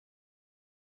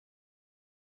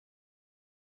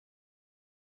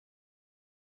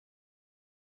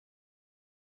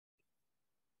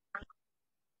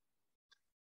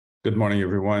Good morning,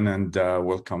 everyone, and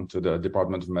welcome to the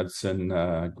Department of Medicine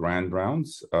Grand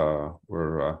Rounds.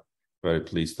 We're very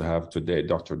pleased to have today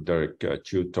Dr. Derek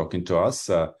Chu talking to us.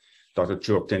 Dr.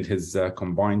 Chu obtained his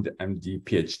combined MD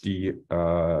PhD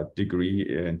degree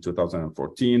in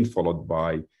 2014, followed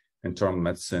by internal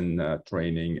medicine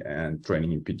training in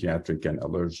pediatric and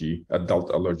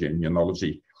adult allergy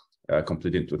immunology,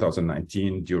 completed in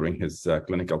 2019. During his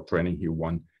clinical training, he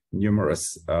won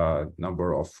numerous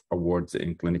number of awards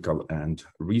in clinical and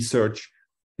research.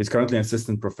 He's currently an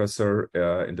assistant professor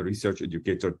in the research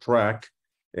educator track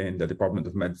in the Department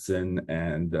of Medicine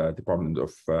and Department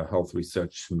of Health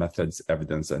Research Methods,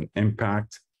 Evidence and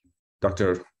Impact.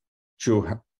 Dr. Chu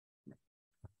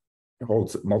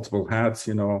holds multiple hats,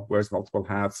 wears multiple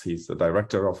hats. He's the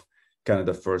director of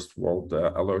Canada's first World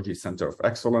Allergy Center of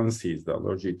Excellence. He's the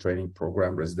Allergy Training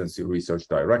Program Residency Research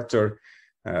Director,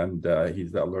 and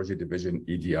he's the Allergy Division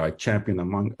EDI champion,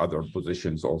 among other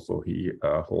positions also he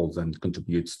holds and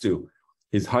contributes to.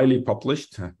 He's highly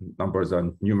published, numbers are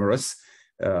numerous,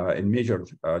 in major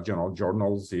general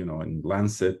journals, in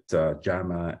Lancet,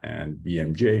 JAMA, and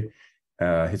BMJ.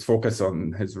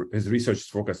 His research is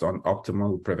focused on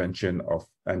optimal prevention of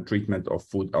and treatment of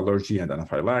food allergy and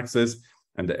anaphylaxis,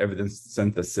 and the evidence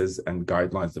synthesis and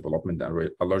guidelines development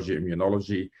and allergy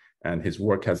immunology. And his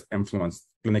work has influenced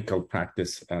clinical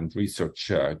practice and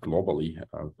research globally.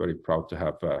 Very proud to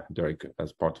have Derek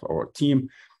as part of our team.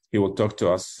 He will talk to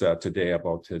us today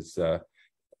about his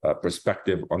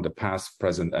perspective on the past,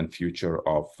 present, and future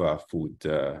of food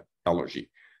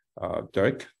allergy.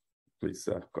 Derek, please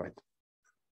go ahead.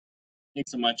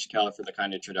 Thanks so much, Cal, for the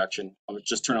kind introduction. I'll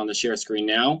just turn on the share screen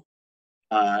now,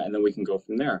 and then we can go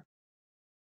from there.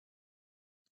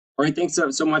 All right, thanks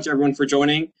so much, everyone, for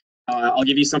joining. I'll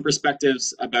give you some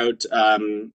perspectives about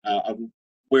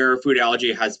where food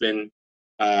allergy has been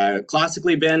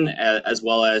classically been, as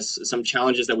well as some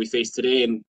challenges that we face today,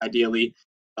 and ideally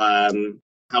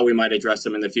how we might address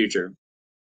them in the future.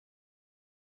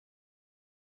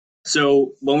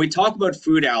 So when we talk about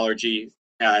food allergy,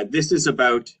 this is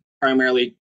about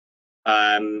primarily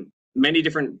many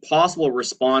different possible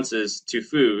responses to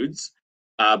foods,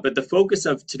 but the focus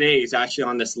of today is actually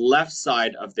on this left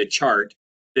side of the chart,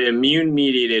 the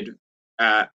immune-mediated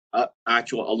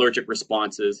actual allergic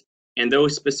responses, and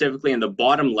those specifically in the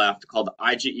bottom left called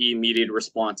IgE-mediated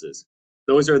responses.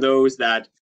 Those are those that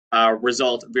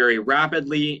result very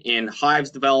rapidly in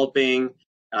hives developing,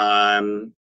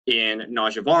 in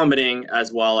nausea, vomiting,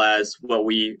 as well as what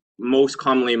we most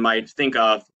commonly might think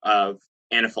of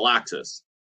anaphylaxis.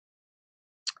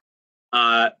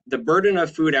 The burden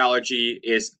of food allergy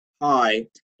is high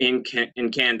in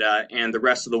Canada and the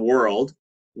rest of the world,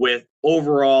 with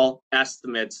overall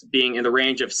estimates being in the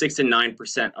range of 6 to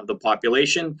 9% of the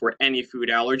population for any food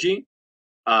allergy,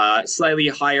 slightly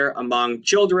higher among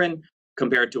children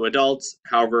compared to adults.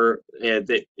 However,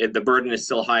 the burden is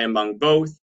still high among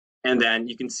both. And then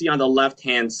you can see on the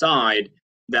left-hand side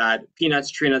that peanuts,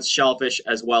 tree nuts, shellfish,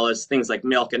 as well as things like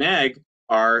milk and egg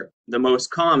are the most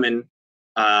common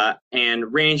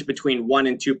and range between 1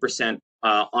 and 2%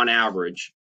 on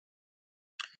average.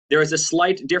 There is a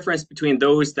slight difference between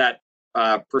those that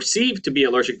perceive to be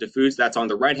allergic to foods, that's on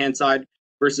the right-hand side,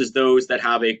 versus those that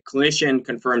have a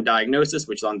clinician-confirmed diagnosis,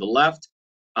 which is on the left.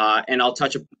 And I'll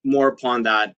touch more upon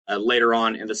that later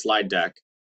on in the slide deck.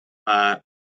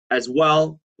 As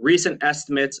well, recent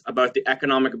estimates about the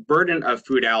economic burden of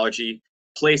food allergy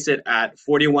place it at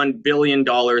 $41 billion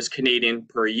Canadian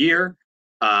per year,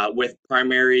 with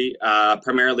primarily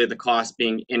the cost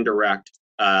being indirect.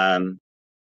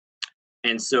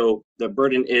 And so the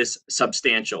burden is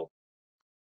substantial.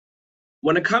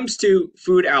 When it comes to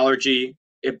food allergy,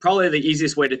 probably the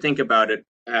easiest way to think about it,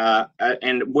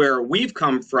 and where we've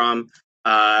come from,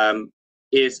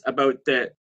 is about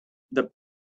the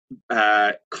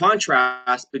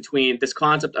contrast between this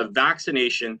concept of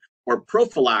vaccination or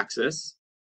prophylaxis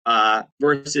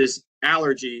versus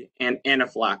allergy and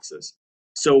anaphylaxis.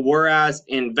 So whereas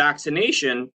in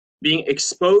vaccination, being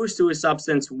exposed to a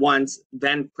substance once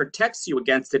then protects you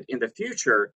against it in the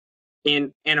future,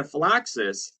 in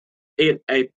anaphylaxis,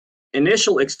 an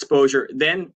initial exposure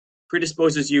then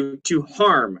predisposes you to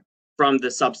harm from the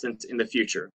substance in the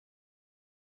future.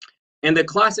 And the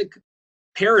classic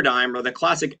paradigm, or the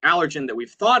classic allergen that we've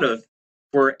thought of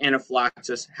for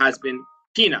anaphylaxis, has been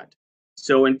peanut.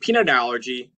 So in peanut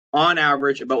allergy, on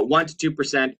average, about 1 to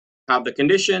 2% have the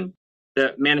condition.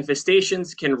 The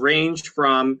manifestations can range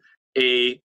from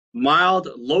a mild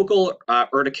local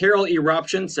urticarial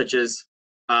eruption, such as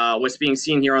what's being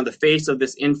seen here on the face of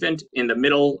this infant in the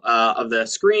middle of the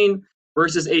screen,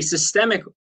 versus a systemic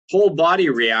whole body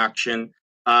reaction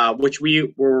which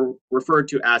we were referred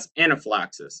to as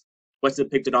anaphylaxis, what's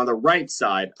depicted on the right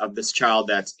side of this child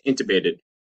that's intubated.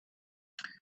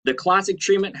 The classic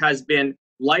treatment has been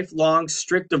lifelong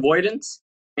strict avoidance,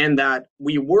 and that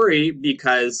we worry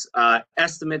because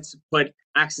estimates put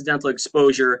accidental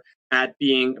exposure at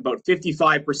being about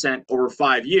 55% over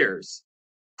 5 years.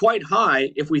 Quite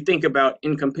high if we think about,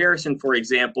 in comparison, for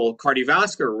example,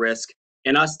 cardiovascular risk,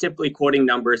 and us typically quoting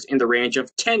numbers in the range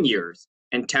of 10 years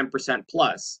and 10%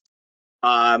 plus.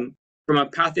 From a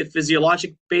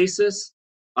pathophysiologic basis,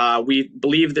 we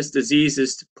believe this disease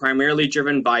is primarily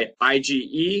driven by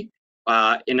IgE.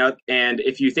 And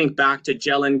if you think back to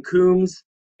Jelen-Coombs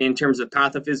in terms of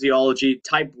pathophysiology,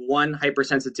 type 1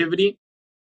 hypersensitivity,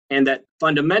 and that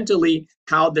fundamentally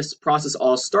how this process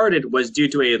all started was due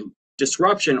to a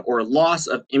disruption or loss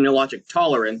of immunologic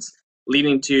tolerance,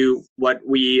 leading to what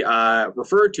we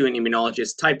refer to in immunology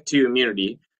as type 2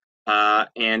 immunity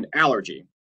and allergy.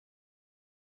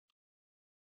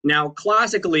 Now,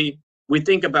 classically, we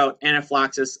think about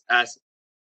anaphylaxis as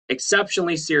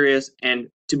exceptionally serious and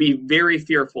to be very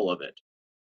fearful of it.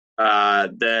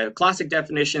 The classic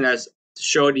definition, as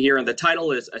showed here in the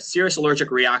title, is a serious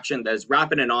allergic reaction that is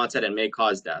rapid in onset and may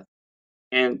cause death.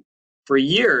 And for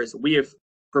years, we have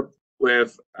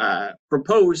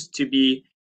proposed to be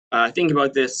thinking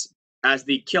about this as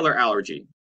the killer allergy,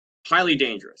 highly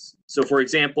dangerous. So, for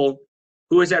example,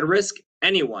 who is at risk?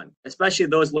 Anyone, especially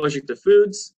those allergic to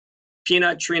foods,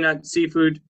 peanut, tree nut,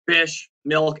 seafood, fish,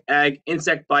 milk, egg,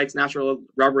 insect bites, natural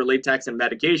rubber, latex, and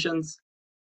medications.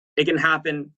 It can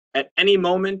happen at any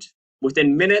moment,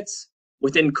 within minutes,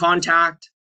 within contact.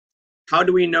 How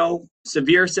do we know?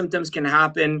 Severe symptoms can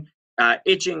happen,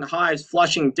 itching, hives,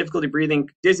 flushing, difficulty breathing,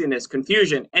 dizziness,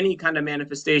 confusion, any kind of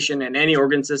manifestation in any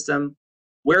organ system.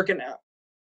 Where can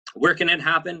it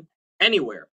happen?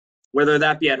 Anywhere, whether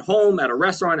that be at home, at a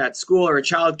restaurant, at school, or at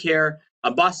childcare,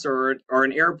 a bus or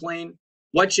an airplane.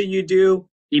 What should you do?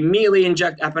 Immediately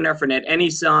inject epinephrine at any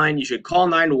sign. You should call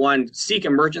 911, seek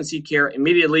emergency care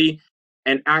immediately,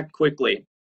 and act quickly.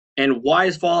 And why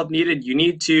is follow-up needed? You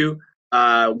need to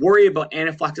worry about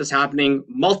anaphylaxis happening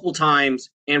multiple times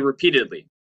and repeatedly,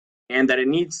 and that it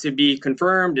needs to be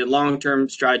confirmed and long-term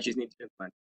strategies need to be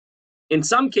implemented. In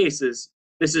some cases,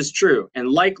 this is true, and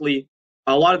likely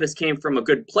a lot of this came from a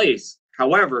good place.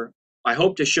 However, I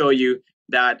hope to show you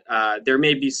that there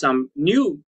may be some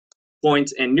new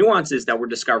points and nuances that we're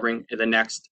discovering in the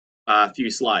next few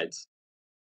slides.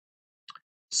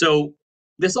 So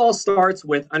this all starts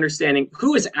with understanding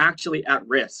who is actually at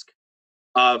risk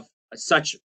of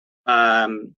such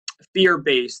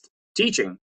fear-based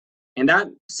teaching. And that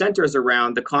centers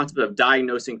around the concept of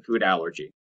diagnosing food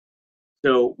allergy.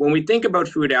 So when we think about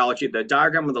food allergy, the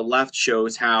diagram on the left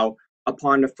shows how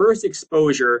upon the first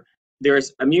exposure,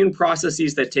 there's immune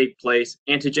processes that take place,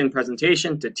 antigen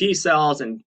presentation to T cells,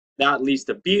 and that leads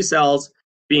to B cells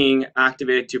being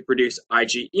activated to produce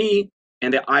IgE,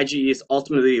 and the IgE is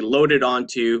ultimately loaded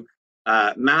onto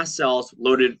mast cells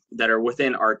that are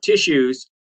within our tissues.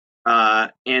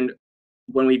 And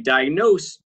when we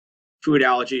diagnose food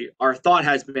allergy, our thought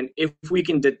has been if we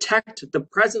can detect the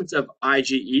presence of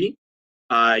IgE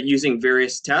using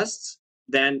various tests,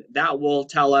 then that will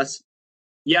tell us,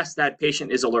 yes, that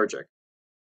patient is allergic.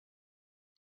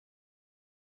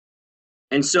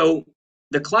 And so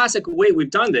the classic way we've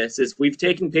done this is we've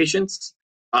taken patients,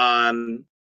 an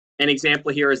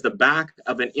example here is the back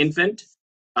of an infant,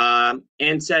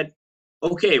 and said,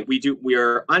 okay, we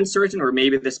are uncertain, or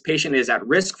maybe this patient is at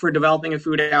risk for developing a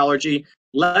food allergy.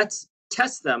 Let's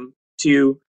test them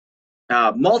to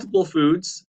multiple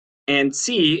foods and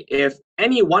see if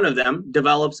any one of them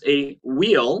develops a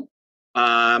wheal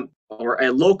or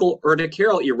a local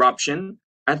urticarial eruption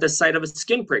at the site of a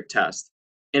skin prick test.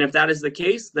 And if that is the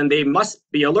case, then they must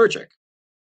be allergic.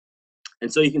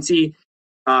 And so you can see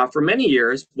for many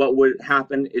years, what would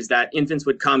happen is that infants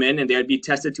would come in and they would be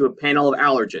tested to a panel of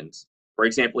allergens. For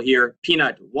example, here,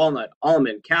 peanut, walnut,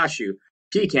 almond, cashew,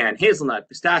 pecan, hazelnut,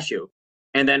 pistachio,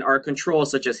 and then our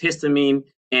controls such as histamine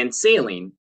and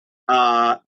saline,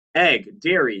 egg,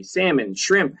 dairy, salmon,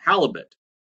 shrimp, halibut.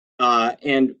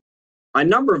 And a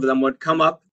number of them would come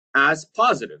up as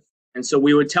positive. And so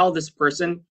we would tell this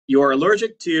person, you are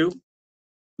allergic to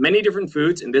many different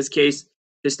foods, in this case,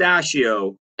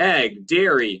 pistachio, egg,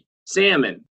 dairy,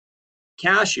 salmon,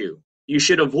 cashew. You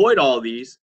should avoid all of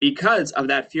these because of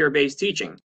that fear-based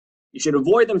teaching. You should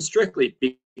avoid them strictly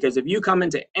because if you come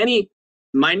into any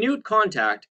minute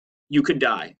contact, you could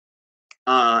die.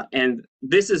 And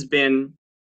this has been,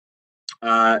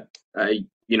 the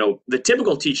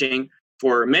typical teaching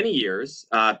for many years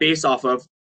based off of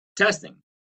testing.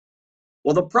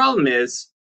 Well, the problem is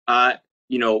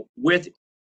with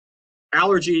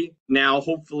allergy now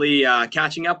hopefully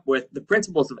catching up with the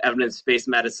principles of evidence-based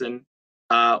medicine,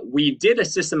 we did a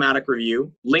systematic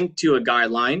review linked to a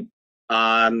guideline.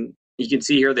 You can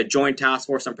see here the Joint Task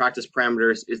Force on Practice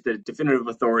Parameters is the definitive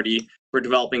authority for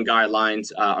developing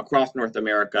guidelines across North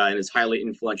America and is highly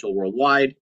influential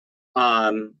worldwide.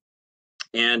 And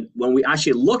when we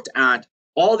actually looked at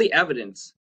all the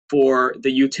evidence for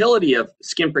the utility of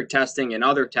skin prick testing and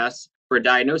other tests for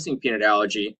diagnosing peanut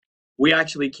allergy, we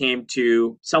actually came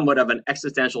to somewhat of an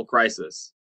existential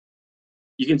crisis.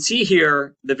 You can see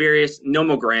here the various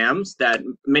nomograms that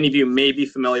many of you may be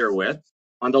familiar with.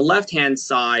 On the left-hand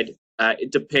side,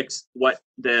 it depicts what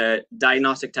the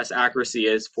diagnostic test accuracy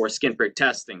is for skin prick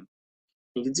testing.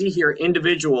 You can see here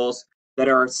individuals that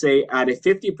are, say, at a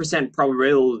 50%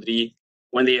 probability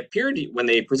when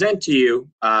they present to you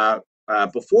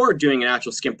before doing an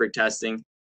actual skin prick testing.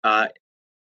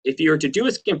 If you were to do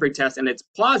a skin prick test and it's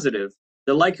positive,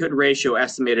 the likelihood ratio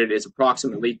estimated is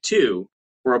approximately 2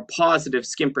 for a positive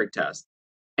skin prick test.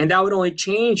 And that would only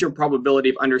change your probability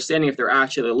of understanding if they're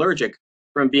actually allergic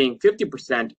from being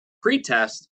 50%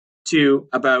 pre-test to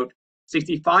about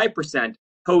 65%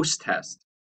 post-test.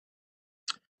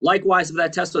 Likewise, if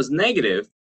that test was negative,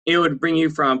 it would bring you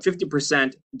from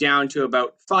 50% down to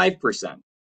about 5%.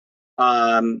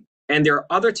 And there are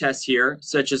other tests here,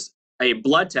 such as a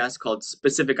blood test called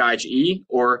specific IgE,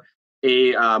 or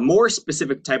a more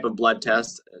specific type of blood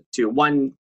test to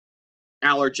one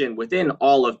allergen within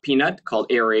all of peanut called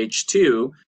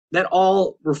ARH2, that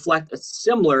all reflect a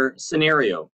similar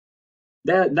scenario.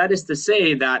 That is to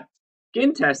say that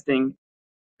skin testing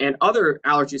and other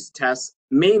allergies tests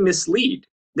may mislead.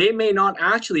 They may not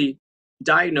actually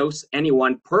diagnose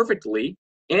anyone perfectly,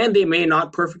 and they may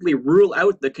not perfectly rule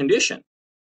out the condition.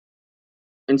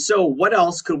 And so what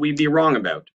else could we be wrong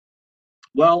about?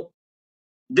 Well,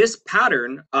 this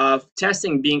pattern of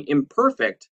testing being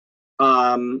imperfect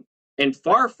and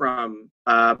far from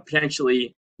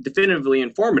potentially definitively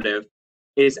informative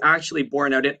is actually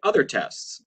borne out in other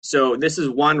tests. So this is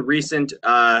one recent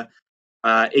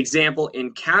example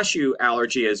in cashew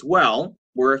allergy as well,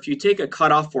 where if you take a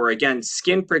cutoff for, again,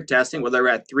 skin prick testing, whether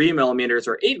at 3 millimeters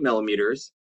or 8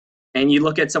 millimeters, and you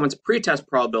look at someone's pretest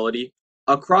probability,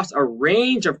 across a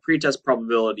range of pretest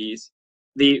probabilities,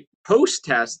 the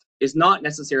post-test is not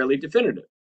necessarily definitive.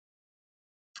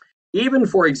 Even,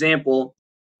 for example,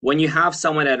 when you have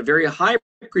someone at a very high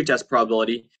pretest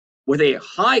probability with a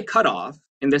high cutoff,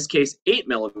 in this case 8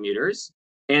 millimeters,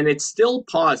 and it's still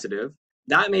positive,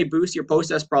 that may boost your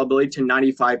post-test probability to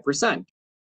 95%.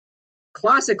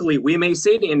 Classically, we may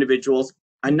say to individuals,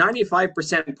 a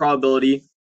 95% probability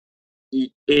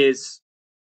is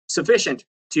sufficient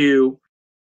to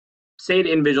say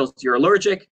to individuals, you're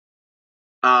allergic,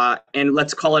 and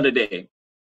let's call it a day.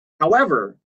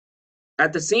 However,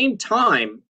 at the same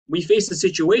time, we face a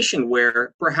situation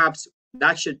where perhaps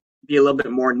that should be a little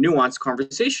bit more nuanced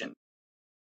conversation.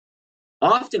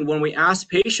 Often when we ask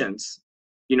patients,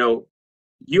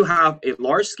 you have a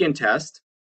large skin test,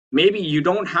 maybe you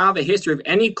don't have a history of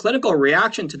any clinical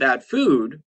reaction to that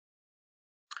food,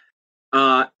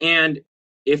 and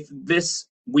if this,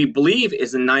 we believe,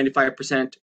 is a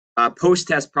 95%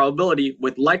 post-test probability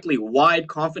with likely wide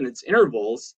confidence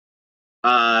intervals,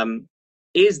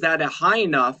 is that a high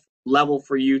enough level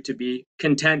for you to be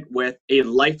content with a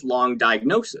lifelong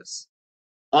diagnosis?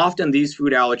 Often these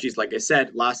food allergies, like I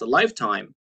said, last a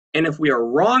lifetime. And if we are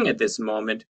wrong at this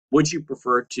moment, would you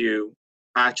prefer to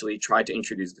actually try to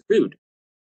introduce the food?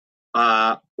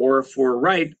 Or if we're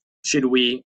right, should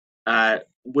we,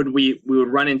 we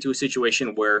would run into a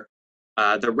situation where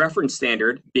the reference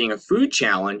standard, being a food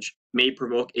challenge, may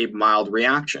provoke a mild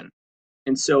reaction.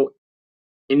 And so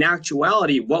in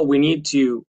actuality, what we need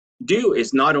to do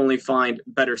is not only find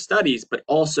better studies, but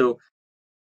also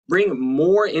bring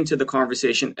more into the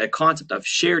conversation a concept of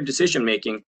shared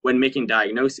decision-making when making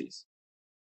diagnoses.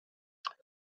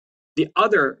 The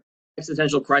other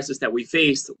existential crisis that we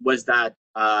faced was that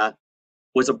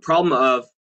was a problem of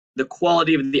the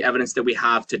quality of the evidence that we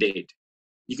have to date.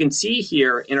 You can see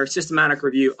here in our systematic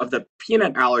review of the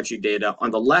peanut allergy data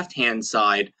on the left-hand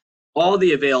side, all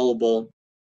the available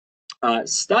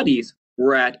studies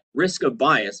were at risk of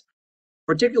bias,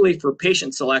 particularly for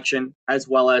patient selection, as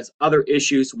well as other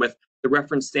issues with the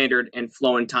reference standard and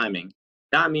flow and timing.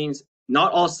 That means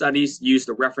not all studies use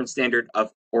the reference standard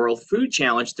of oral food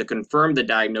challenge to confirm the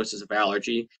diagnosis of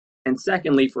allergy. And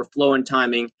secondly, for flow and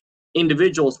timing,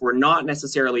 individuals were not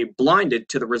necessarily blinded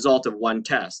to the result of one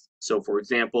test. So for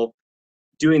example,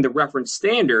 doing the reference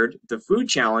standard, the food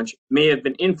challenge, may have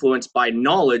been influenced by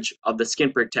knowledge of the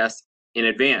skin prick test in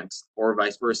advance, or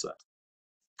vice versa.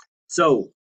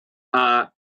 So at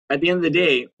the end of the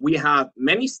day, we have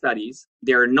many studies.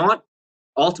 They're not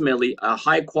ultimately a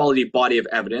high quality body of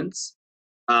evidence.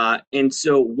 And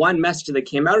so one message that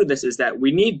came out of this is that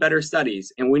we need better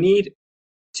studies, and we need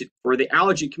for the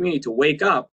allergy community to wake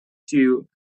up to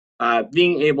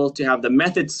being able to have the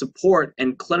method support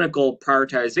and clinical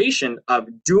prioritization of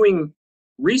doing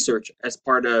research as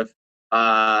part of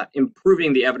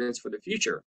improving the evidence for the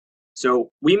future.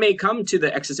 So we may come to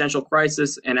the existential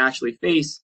crisis and actually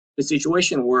face the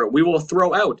situation where we will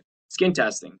throw out skin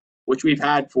testing, which we've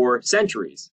had for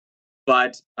centuries.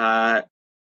 But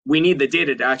we need the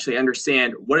data to actually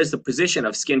understand what is the position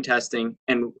of skin testing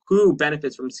and who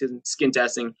benefits from skin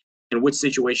testing and which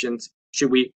situations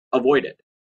should we avoid it.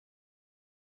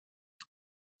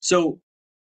 So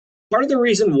part of the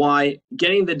reason why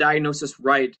getting the diagnosis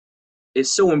right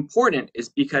is so important is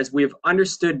because we've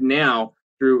understood now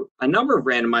through a number of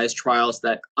randomized trials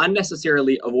that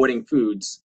unnecessarily avoiding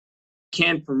foods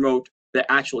can promote the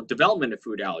actual development of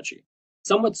food allergy.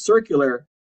 Somewhat circular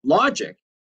logic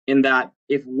in that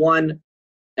if one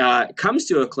comes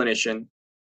to a clinician,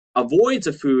 avoids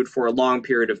a food for a long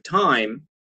period of time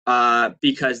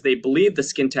because they believe the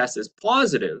skin test is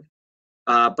positive,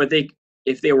 but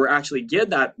if they were actually given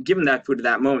that food at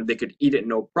that moment, they could eat it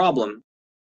no problem.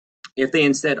 If they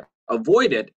instead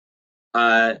avoid it,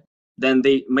 then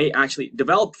they may actually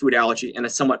develop food allergy in a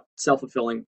somewhat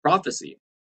self-fulfilling prophecy.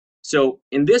 So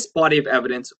in this body of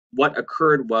evidence, what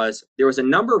occurred was there was a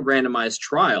number of randomized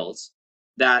trials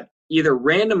that either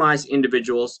randomized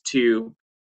individuals to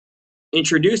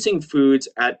introducing foods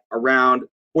at around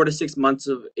 4 to 6 months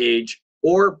of age,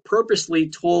 or purposely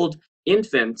told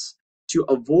infants to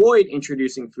avoid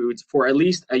introducing foods for at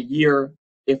least a year,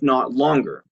 if not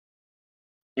longer.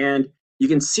 And you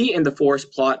can see in the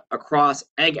forest plot across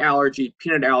egg allergy,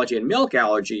 peanut allergy, and milk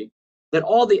allergy that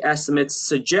all the estimates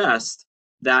suggest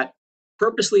that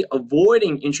purposely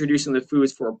avoiding introducing the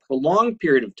foods for a prolonged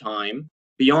period of time,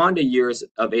 beyond a year's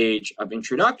of age of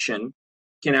introduction,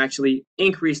 can actually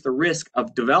increase the risk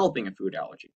of developing a food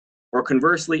allergy. Or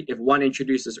conversely, if one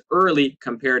introduces early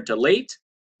compared to late,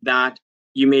 that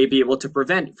you may be able to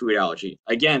prevent food allergy.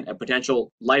 Again, a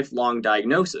potential lifelong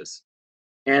diagnosis.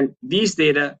 And these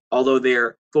data, although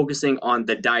they're focusing on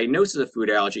the diagnosis of food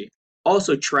allergy,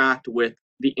 also tracked with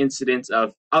the incidence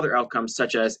of other outcomes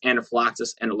such as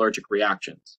anaphylaxis and allergic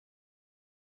reactions.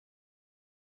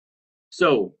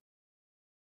 So,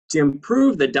 to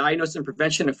improve the diagnosis and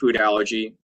prevention of food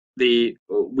allergy,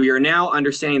 we are now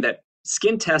understanding that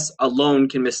skin tests alone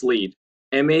can mislead.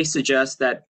 It may suggest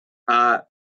that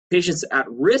patients at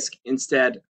risk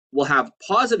instead will have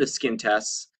positive skin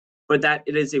tests, but that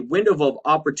it is a window of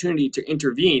opportunity to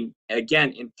intervene,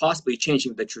 again, in possibly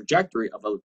changing the trajectory of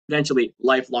a potentially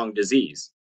lifelong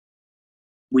disease.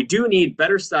 We do need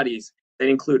better studies that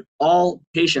include all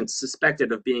patients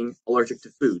suspected of being allergic to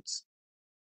foods.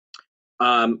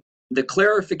 The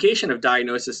clarification of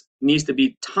diagnosis needs to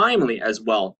be timely as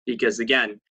well, because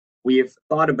again, we have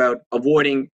thought about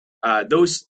avoiding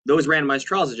those randomized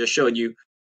trials I just showed you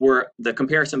were the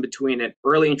comparison between an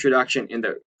early introduction in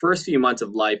the first few months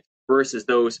of life versus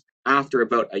those after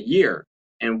about a year.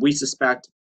 And we suspect,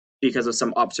 because of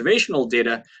some observational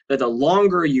data, that the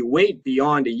longer you wait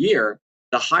beyond a year,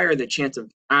 the higher the chance of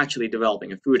actually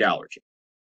developing a food allergy.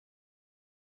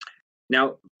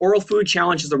 Now, oral food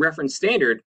challenge is a reference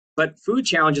standard, but food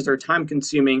challenges are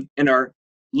time-consuming and are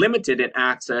limited in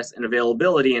access and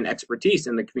availability and expertise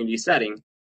in the community setting,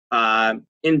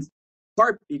 in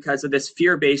part because of this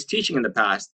fear-based teaching in the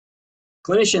past.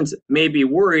 Clinicians may be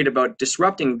worried about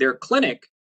disrupting their clinic,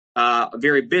 a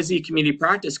very busy community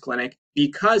practice clinic,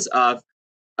 because of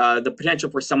the potential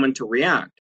for someone to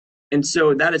react. And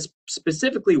so that is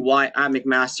specifically why at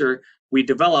McMaster we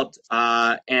developed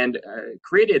and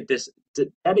created this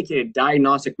dedicated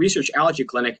diagnostic research allergy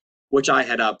clinic, which I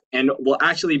head up and will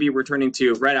actually be returning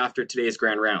to right after today's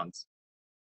grand rounds.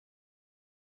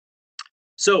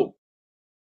 So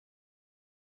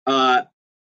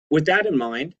with that in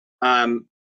mind,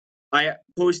 I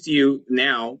pose to you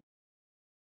now,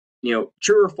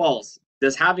 true or false,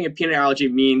 does having a peanut allergy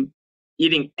mean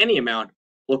eating any amount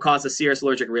will cause a serious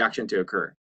allergic reaction to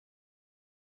occur?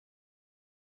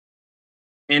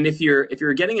 And if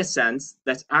you're getting a sense,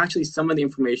 that's actually some of the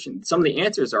information, some of the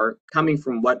answers are coming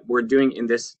from what we're doing in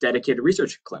this dedicated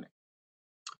research clinic.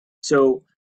 So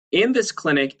in this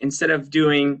clinic, instead of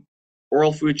doing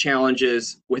oral food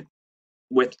challenges with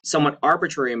somewhat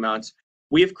arbitrary amounts,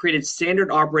 we have created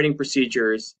standard operating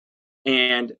procedures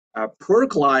and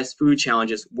protocolized food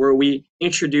challenges where we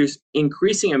introduce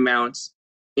increasing amounts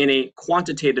in a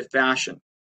quantitative fashion.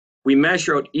 We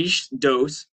measure out each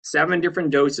dose 7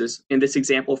 different doses in this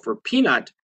example for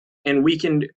peanut, and we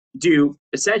can do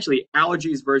essentially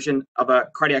allergies version of a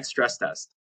cardiac stress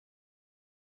test.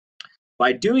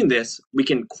 By doing this, we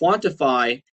can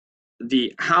quantify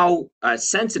how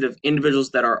sensitive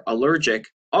individuals that are allergic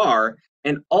are,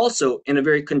 and also in a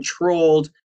very controlled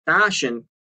fashion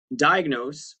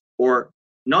diagnose or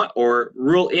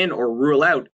rule in or rule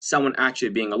out someone actually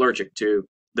being allergic to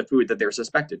the food that they're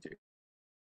suspected to.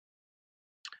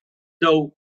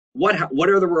 So what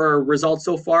are the results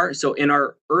so far? So in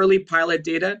our early pilot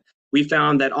data, we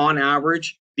found that on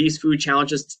average, these food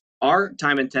challenges are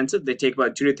time intensive. They take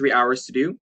about 2 to 3 hours to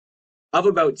do. Of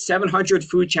about 700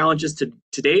 food challenges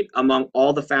to date among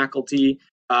all the faculty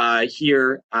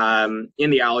here in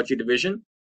the allergy division,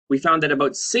 we found that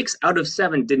about 6 out of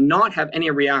 7 did not have any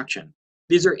reaction.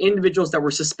 These are individuals that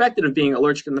were suspected of being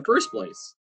allergic in the first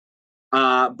place,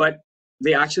 but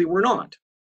they actually were not.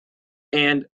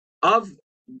 And of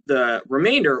the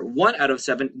remainder, 1 out of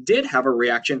 7 did have a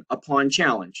reaction upon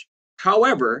challenge.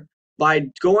 However,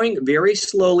 by going very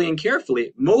slowly and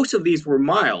carefully, most of these were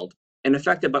mild and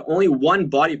affected by only one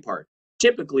body part,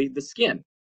 typically the skin.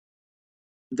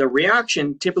 The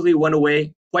reaction typically went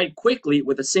away quite quickly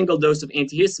with a single dose of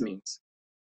antihistamines.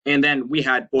 And then we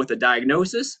had both a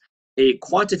diagnosis, a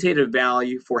quantitative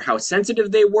value for how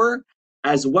sensitive they were,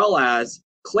 as well as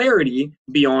clarity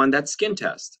beyond that skin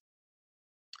test.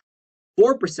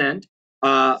 4%,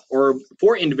 or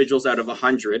 4 individuals out of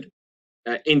 100,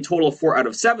 in total 4 out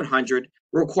of 700,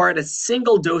 required a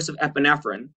single dose of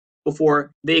epinephrine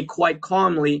before they quite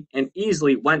calmly and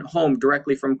easily went home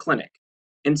directly from clinic.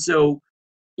 And so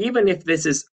even if this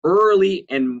is early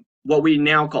and what we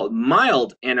now call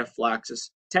mild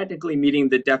anaphylaxis, technically meeting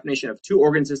the definition of 2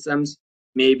 organ systems,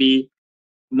 maybe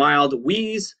mild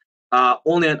wheeze,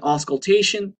 only an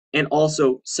auscultation, and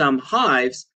also some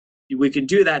hives, we could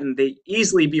do that and they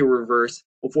easily be reversed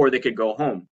before they could go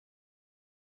home.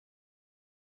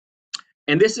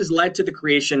 And this has led to the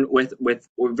creation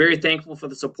we're very thankful for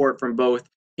the support from both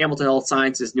Hamilton Health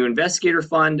Sciences New Investigator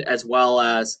Fund as well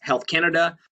as Health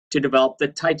Canada to develop the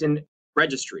Titan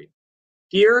registry.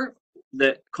 Here,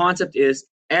 the concept is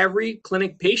every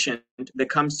clinic patient that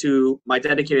comes to my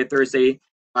dedicated Thursday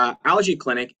allergy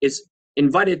clinic is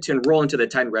invited to enroll into the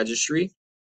Titan registry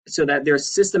so that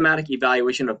there's systematic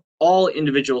evaluation of all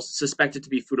individuals suspected to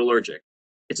be food allergic.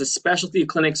 It's a specialty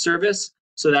clinic service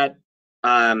so that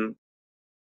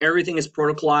everything is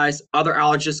protocolized. Other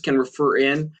allergists can refer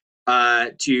in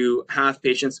to have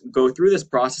patients go through this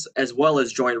process as well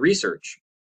as join research.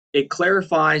 It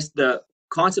clarifies the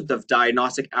concept of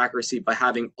diagnostic accuracy by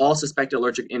having all suspected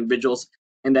allergic individuals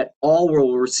and that all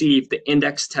will receive the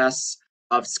index tests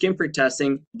of skin prick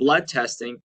testing, blood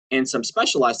testing, and some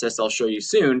specialized tests I'll show you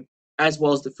soon, as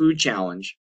well as the food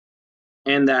challenge.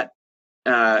 And that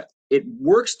it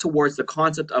works towards the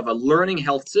concept of a learning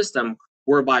health system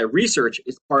whereby research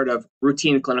is part of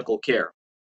routine clinical care.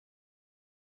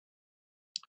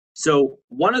 So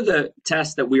one of the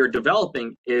tests that we are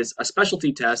developing is a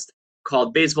specialty test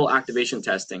called basophil activation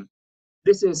testing.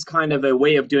 This is kind of a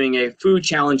way of doing a food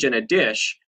challenge in a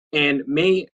dish and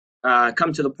may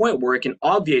come to the point where it can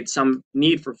obviate some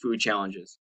need for food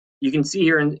challenges. You can see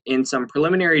here in some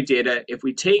preliminary data, if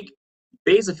we take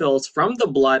basophils from the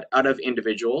blood out of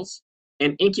individuals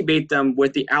and incubate them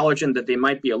with the allergen that they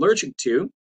might be allergic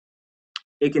to,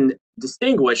 it can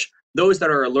distinguish those that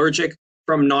are allergic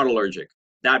from not allergic,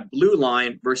 that blue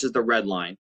line versus the red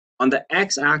line. On the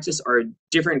x-axis are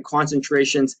different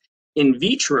concentrations in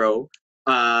vitro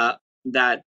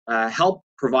that help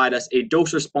provide us a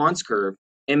dose response curve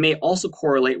and may also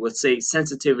correlate with, say,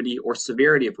 sensitivity or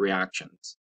severity of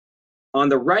reactions. On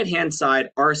the right-hand side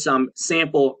are some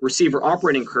sample receiver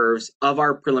operating curves of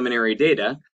our preliminary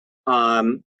data,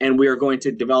 and we are going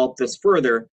to develop this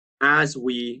further as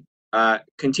we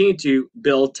continue to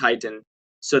build Titan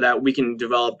so that we can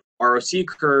develop ROC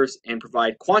curves and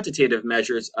provide quantitative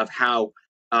measures of how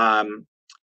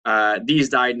these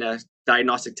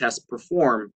diagnostic tests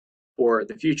perform for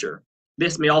the future.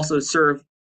 This may also serve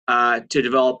to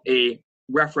develop a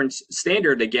reference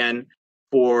standard again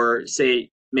for, say,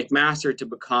 McMaster to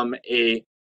become a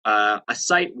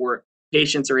site where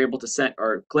patients are able to send,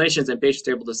 or clinicians and patients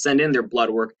are able to send in their blood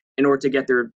work in order to get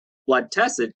their blood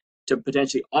tested to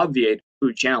potentially obviate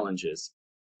food challenges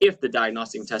if the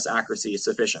diagnostic test accuracy is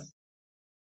sufficient.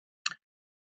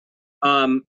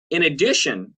 In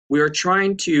addition, we are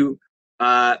trying to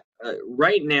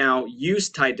right now use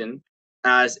Titan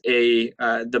as the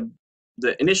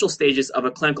initial stages of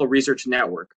a clinical research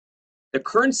network. The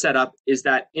current setup is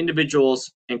that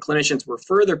individuals and clinicians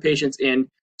refer their patients in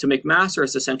to McMaster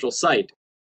as a central site,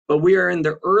 but we are in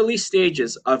the early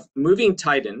stages of moving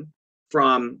Titan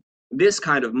from this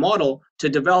kind of model to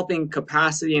developing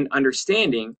capacity and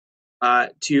understanding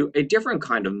to a different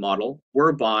kind of model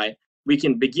whereby we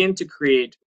can begin to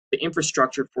create the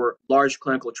infrastructure for large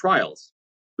clinical trials.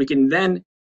 We can then,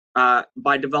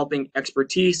 by developing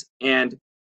expertise and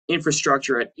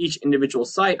infrastructure at each individual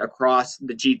site across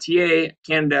the GTA,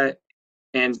 Canada,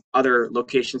 and other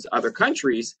locations, other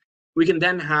countries, we can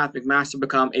then have McMaster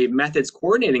become a methods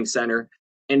coordinating center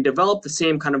and develop the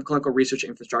same kind of clinical research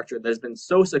infrastructure that has been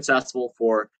so successful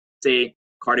for, say,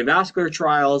 cardiovascular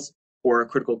trials or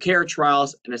critical care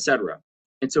trials, and etc.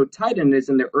 And so Titan is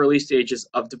in the early stages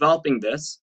of developing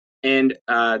this, and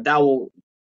that will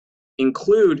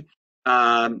include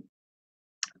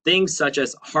things such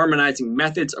as harmonizing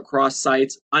methods across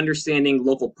sites, understanding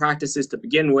local practices to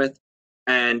begin with,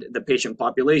 and the patient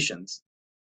populations.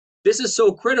 This is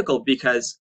so critical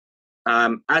because,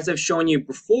 as I've shown you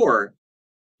before,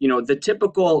 the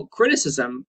typical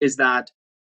criticism is that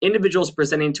individuals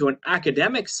presenting to an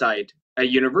academic site at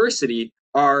university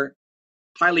are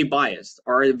highly biased,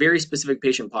 are a very specific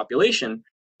patient population,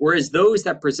 whereas those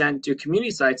that present to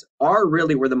community sites are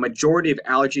really where the majority of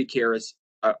allergy care is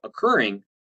occurring,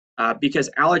 because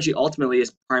allergy ultimately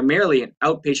is primarily an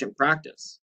outpatient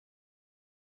practice.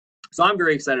 So I'm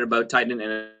very excited about Titan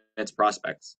and its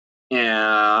prospects.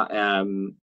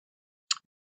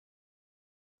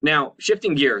 Now,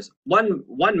 shifting gears,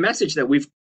 one message that we've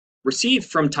received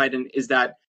from Titan is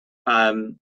that,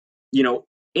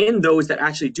 in those that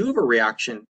actually do have a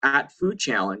reaction at food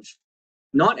challenge,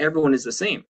 not everyone is the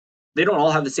same. They don't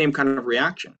all have the same kind of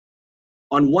reaction.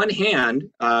 On one hand,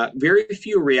 very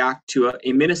few react to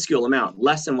a minuscule amount,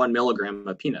 less than 1 milligram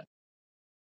of peanut,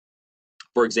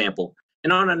 for example.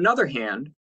 And on another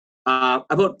hand,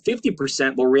 about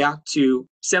 50% will react to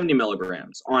 70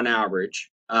 milligrams on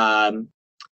average.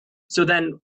 So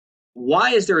then,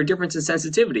 why is there a difference in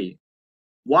sensitivity?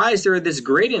 Why is there this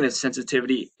gradient of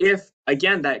sensitivity if,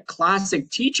 again, that classic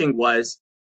teaching was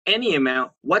any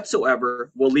amount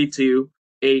whatsoever will lead to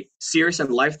a serious and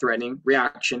life-threatening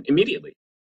reaction immediately?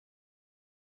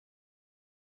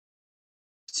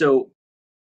 So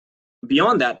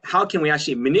beyond that, how can we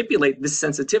actually manipulate this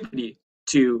sensitivity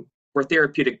for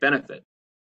therapeutic benefit?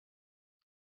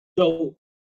 So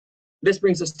this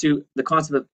brings us to the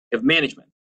concept of management.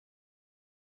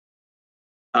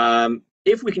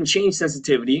 If we can change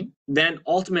sensitivity, then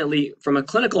ultimately, from a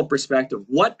clinical perspective,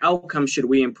 what outcomes should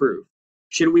we improve?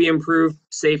 Should we improve,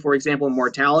 say, for example,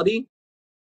 mortality?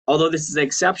 Although this is an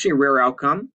exceptionally rare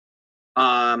outcome,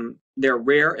 they're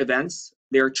rare events,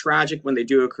 they're tragic when they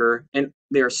do occur, and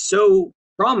they're so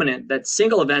prominent that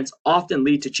single events often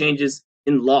lead to changes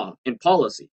in law, in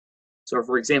policy. So,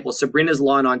 for example, Sabrina's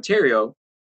law in Ontario,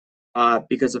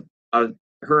 because of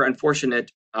her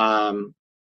unfortunate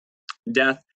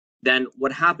death, then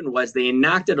what happened was they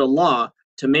enacted a law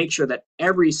to make sure that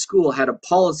every school had a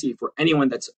policy for anyone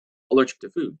that's allergic to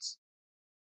foods.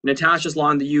 Natasha's law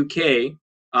in the UK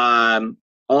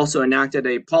also enacted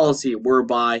a policy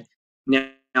whereby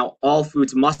now all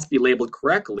foods must be labeled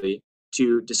correctly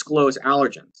to disclose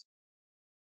allergens.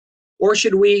 Or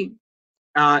should we,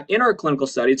 in our clinical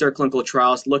studies, our clinical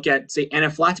trials, look at, say,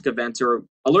 anaphylactic events or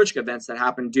allergic events that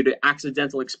happen due to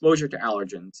accidental exposure to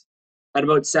allergens at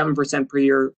about 7% per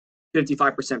year,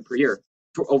 55% per year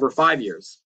for over 5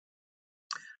 years.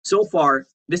 So far,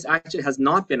 this actually has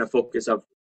not been a focus of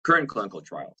current clinical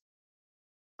trials.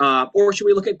 Or should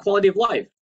we look at quality of life?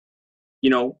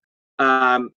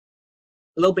 A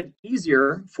little bit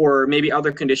easier for maybe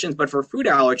other conditions, but for food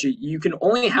allergy, you can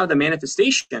only have the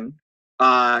manifestation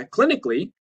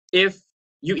clinically if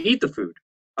you eat the food.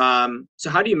 So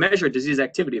how do you measure disease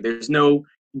activity? There's no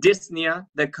dyspnea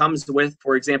that comes with,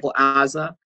 for example,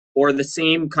 asthma, or the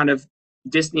same kind of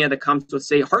dyspnea that comes with,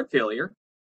 say, heart failure.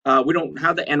 We don't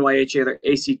have the NYHA or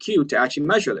ACQ to actually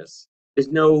measure this. There's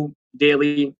no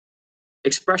daily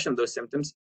expression of those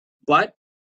symptoms, but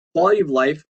quality of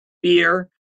life, fear,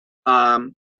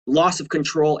 loss of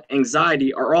control,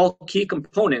 anxiety are all key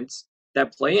components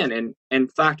that play in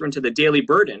and factor into the daily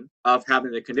burden of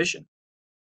having the condition.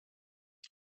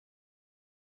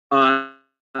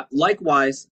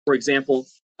 Likewise, for example,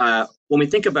 when we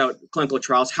think about clinical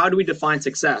trials, how do we define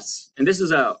success? And this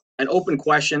is an open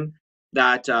question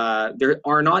that there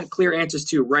are not clear answers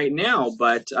to right now,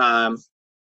 but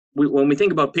when we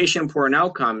think about patient-reported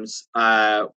outcomes,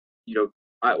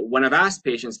 when I've asked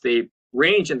patients, they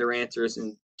range in their answers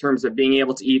in terms of being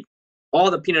able to eat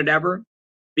all the peanut ever,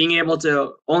 being able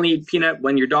to only eat peanut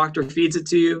when your doctor feeds it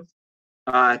to you,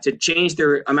 to change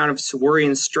their amount of worry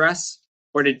and stress,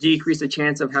 or to decrease the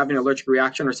chance of having an allergic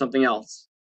reaction or something else.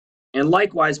 And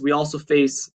likewise, we also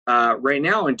face right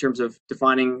now in terms of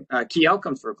defining key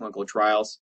outcomes for clinical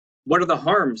trials, what are the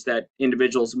harms that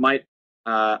individuals might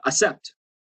accept?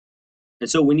 And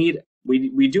so we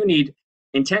do need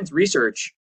intense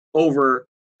research over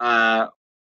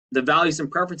the values and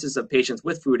preferences of patients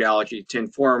with food allergy to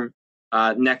inform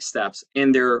next steps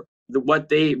and what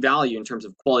they value in terms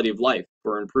of quality of life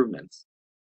for improvements.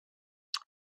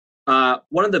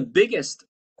 One of the biggest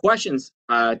questions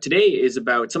today is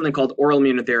about something called oral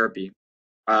immunotherapy.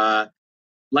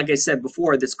 Like I said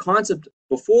before, this concept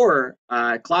before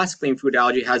classically in food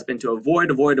allergy has been to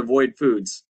avoid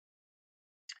foods.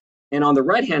 And on the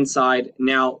right-hand side,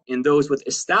 now in those with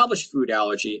established food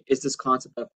allergy, is this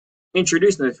concept of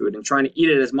introducing the food and trying to eat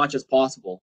it as much as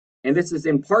possible. And this is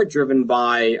in part driven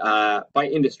by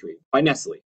industry, by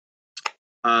Nestle.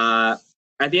 At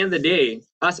the end of the day,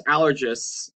 us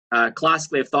allergists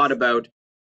classically have thought about,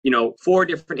 4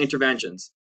 different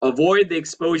interventions: avoid the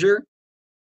exposure,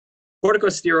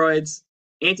 corticosteroids,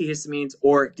 antihistamines,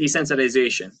 or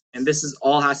desensitization. And this is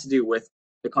all has to do with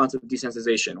the concept of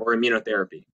desensitization or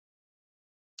immunotherapy.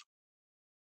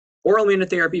 Oral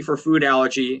immunotherapy for food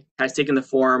allergy has taken the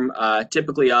form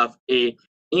typically of a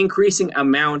increasing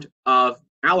amount of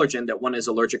allergen that one is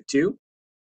allergic to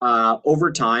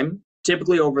over time,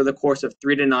 typically over the course of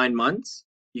 3 to 9 months.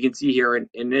 You can see here an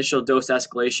initial dose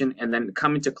escalation and then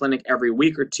coming to clinic every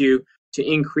week or two to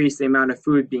increase the amount of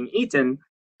food being eaten.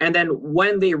 And then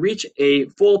when they reach a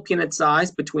full peanut size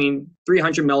between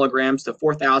 300 milligrams to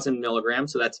 4,000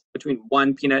 milligrams, so that's between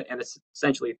 1 peanut and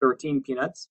essentially 13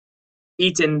 peanuts,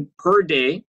 eaten per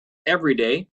day, every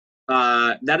day,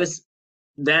 that is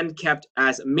then kept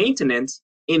as maintenance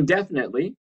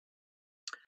indefinitely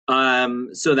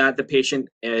so that the patient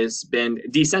has been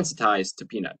desensitized to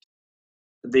peanut.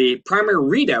 The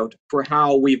primary readout for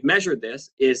how we've measured this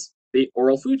is the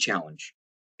oral food challenge.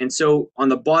 And so on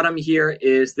the bottom here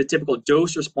is the typical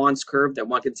dose response curve that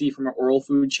one can see from an oral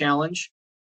food challenge.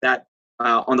 That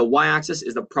on the y-axis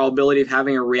is the probability of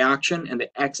having a reaction, and the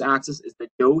x-axis is the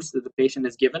dose that the patient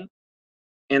is given.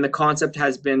 And the concept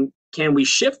has been, can we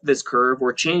shift this curve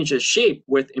or change the shape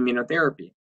with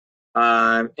immunotherapy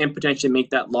and potentially make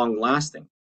that long-lasting?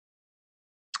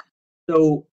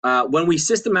 So when we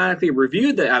systematically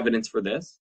reviewed the evidence for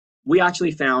this, we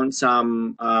actually found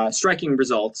some striking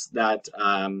results. That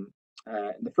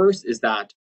the first is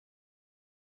that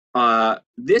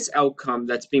this outcome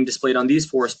that's being displayed on these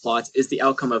forest plots is the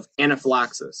outcome of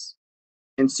anaphylaxis.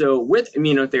 And so with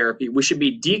immunotherapy, we should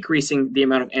be decreasing the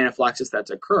amount of anaphylaxis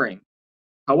that's occurring.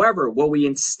 However, what we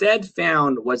instead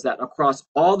found was that across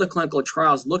all the clinical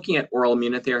trials looking at oral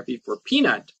immunotherapy for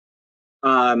peanut,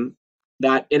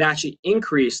 that it actually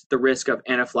increased the risk of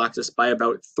anaphylaxis by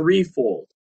about 3-fold.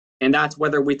 And that's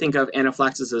whether we think of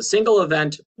anaphylaxis as a single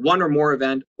event, one or more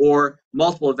event, or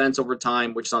multiple events over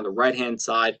time, which is on the right-hand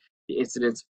side, the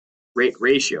incidence rate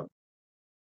ratio.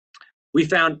 We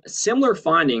found a similar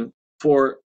finding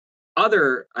for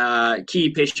other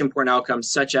key patient-important outcomes,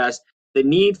 such as the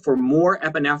need for more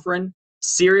epinephrine,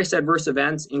 serious adverse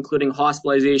events, including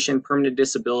hospitalization, permanent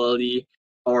disability,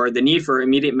 or the need for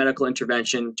immediate medical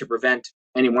intervention to prevent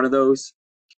any one of those,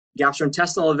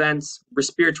 gastrointestinal events,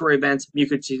 respiratory events,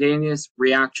 mucocutaneous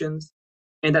reactions,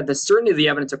 and that the certainty of the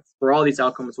evidence for all these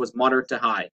outcomes was moderate to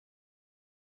high.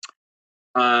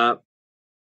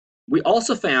 We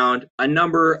also found a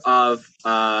number of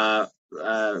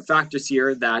factors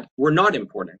here that were not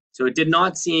important. So it did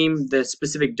not seem the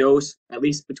specific dose, at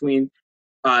least between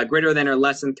greater than or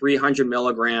less than 300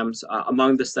 milligrams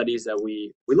among the studies that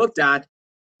we looked at,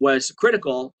 was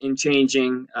critical in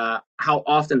changing how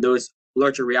often those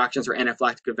allergic reactions or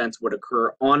anaphylactic events would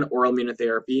occur on oral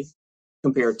immunotherapy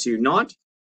compared to not,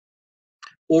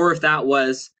 or if that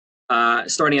was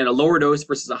starting at a lower dose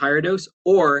versus a higher dose,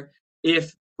 or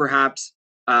if perhaps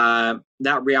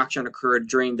that reaction occurred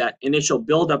during that initial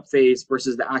buildup phase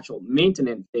versus the actual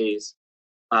maintenance phase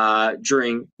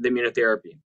during the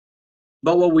immunotherapy.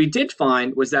 But what we did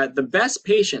find was that the best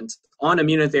patients on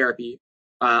immunotherapy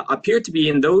appeared to be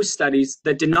in those studies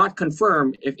that did not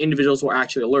confirm if individuals were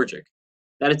actually allergic.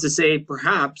 That is to say,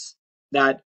 perhaps,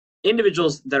 that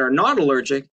individuals that are not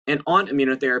allergic and on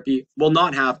immunotherapy will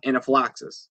not have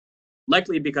anaphylaxis,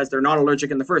 likely because they're not allergic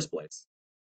in the first place.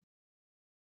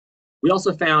 We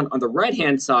also found on the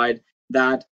right-hand side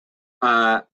that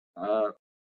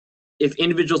if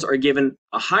individuals are given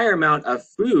a higher amount of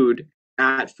food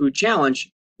at food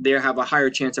challenge, they have a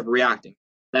higher chance of reacting.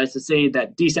 That is to say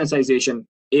that desensitization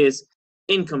is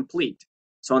incomplete.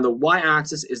 So on the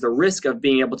y-axis is the risk of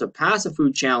being able to pass a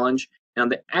food challenge, and on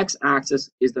the x-axis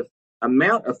is the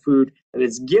amount of food that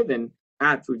is given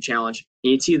at food challenge,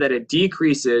 and you see that it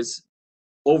decreases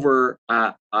over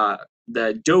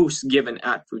the dose given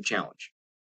at food challenge.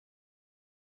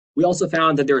 We also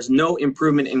found that there was no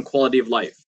improvement in quality of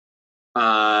life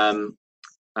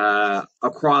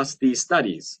across these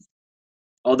studies,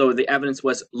 although the evidence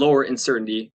was lower in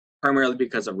certainty, primarily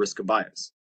because of risk of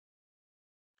bias.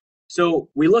 So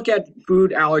we look at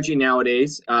food allergy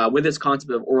nowadays with this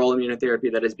concept of oral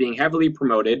immunotherapy that is being heavily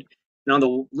promoted. And on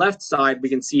the left side, we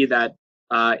can see that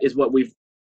is what we've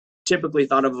typically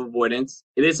thought of avoidance.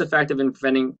 It is effective in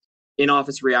preventing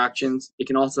in-office reactions. It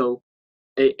can also,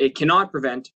 it cannot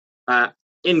prevent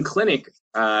in-clinic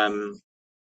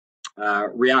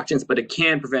reactions, but it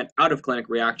can prevent out-of-clinic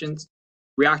reactions.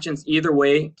 Reactions either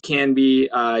way can be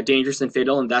dangerous and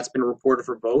fatal, and that's been reported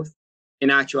for both. In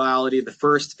actuality, the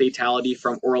first fatality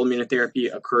from oral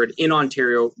immunotherapy occurred in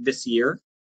Ontario this year.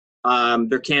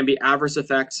 There can be adverse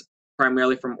effects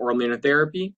primarily from oral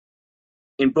immunotherapy.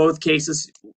 In both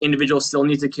cases, individuals still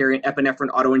need to carry an epinephrine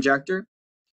autoinjector.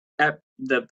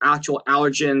 The actual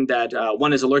allergen that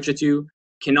one is allergic to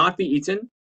cannot be eaten,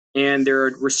 and there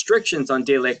are restrictions on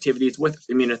daily activities with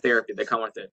immunotherapy that come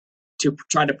with it to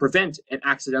try to prevent an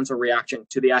accidental reaction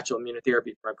to the actual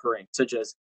immunotherapy from occurring, such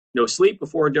as no sleep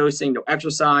before dosing, no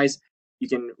exercise. You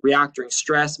can react during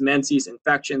stress, menses,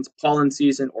 infections, pollen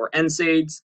season, or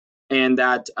NSAIDs. And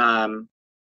that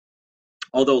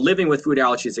although living with food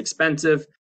allergy is expensive,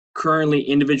 currently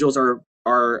individuals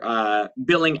are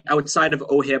billing outside of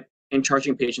OHIP and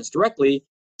charging patients directly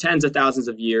tens of thousands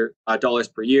of dollars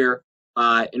per year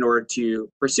in order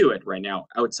to pursue it right now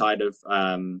outside of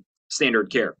standard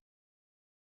care.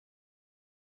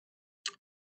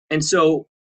 And so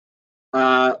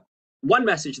one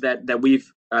message that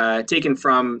we've taken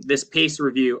from this PACE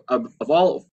review of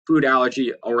all food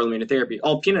allergy oral immunotherapy,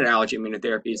 all peanut allergy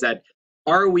immunotherapy, is that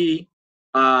are we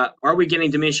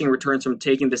getting diminishing returns from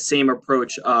taking the same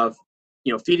approach of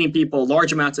feeding people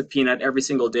large amounts of peanut every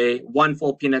single day, 1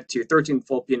 full peanut to 13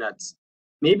 full peanuts?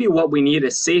 Maybe what we need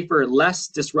is safer, less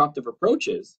disruptive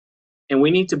approaches, and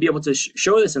we need to be able to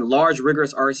show this in large,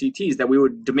 rigorous RCTs that we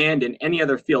would demand in any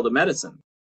other field of medicine,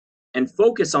 and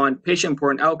focus on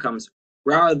patient-important outcomes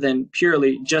rather than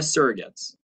purely just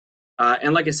surrogates.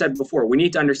 And like I said before, we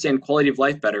need to understand quality of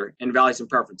life better and values and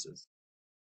preferences.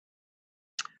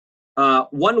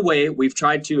 One way we've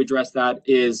tried to address that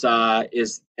is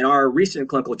in our recent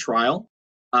clinical trial,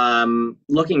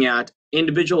 looking at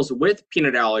individuals with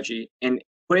peanut allergy and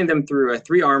putting them through a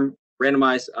 3-arm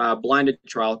randomized blinded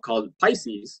trial called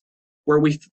Pisces, where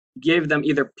we gave them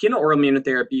either peanut oral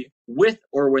immunotherapy with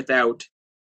or without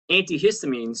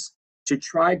antihistamines to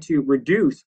try to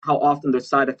reduce how often the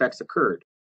side effects occurred.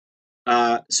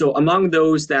 So among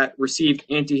those that received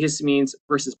antihistamines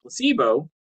versus placebo,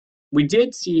 we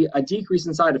did see a decrease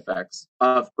in side effects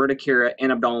of urticaria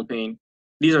and abdominal pain.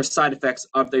 These are side effects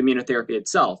of the immunotherapy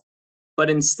itself. But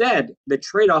instead, the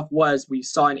trade-off was we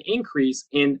saw an increase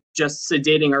in just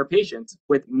sedating our patients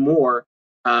with more,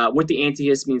 with the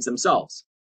antihistamines themselves.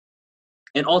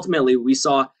 And ultimately, we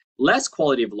saw less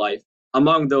quality of life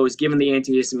among those given the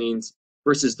antihistamines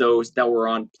versus those that were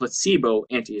on placebo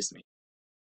antihistamine.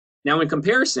 Now, in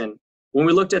comparison, when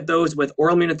we looked at those with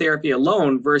oral immunotherapy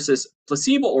alone versus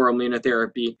placebo oral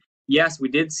immunotherapy, yes, we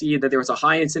did see that there was a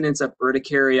high incidence of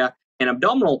urticaria and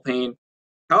abdominal pain.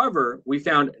 However, we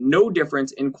found no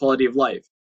difference in quality of life.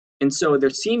 And so there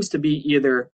seems to be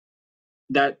either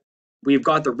that we've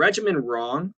got the regimen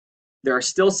wrong, there are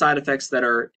still side effects that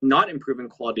are not improving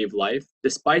quality of life,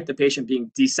 despite the patient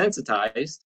being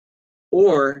desensitized,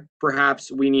 or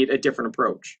perhaps we need a different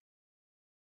approach.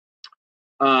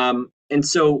 And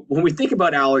so when we think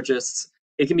about allergists,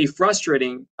 it can be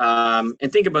frustrating,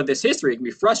 and think about this history, it can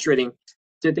be frustrating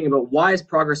to think about why is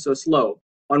progress so slow.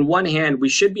 On one hand, we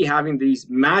should be having these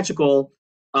magical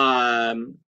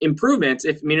improvements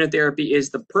if immunotherapy is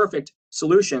the perfect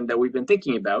solution that we've been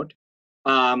thinking about,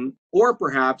 or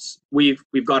perhaps we've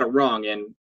got it wrong,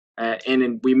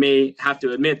 and we may have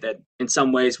to admit that in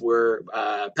some ways we're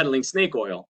peddling snake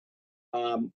oil.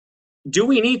 Do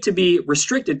we need to be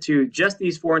restricted to just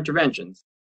these 4 interventions,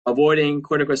 avoiding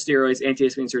corticosteroids,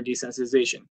 antihistamines, or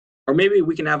desensitization? Or maybe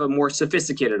we can have a more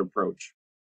sophisticated approach.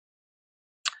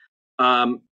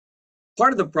 Part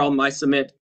of the problem I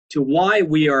submit to why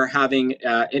we are having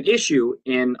an issue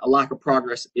in a lack of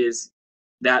progress is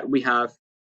that we have,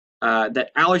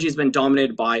 that allergy has been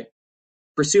dominated by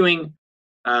pursuing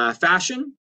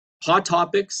fashion, hot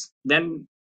topics, then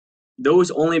those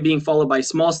only being followed by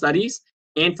small studies,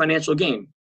 and financial gain.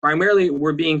 Primarily,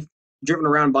 we're being driven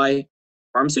around by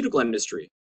pharmaceutical industry,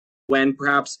 when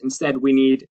perhaps instead we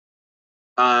need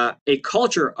a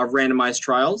culture of randomized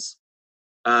trials,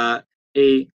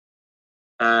 the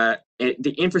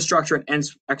infrastructure and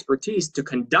expertise to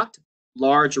conduct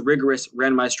large, rigorous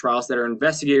randomized trials that are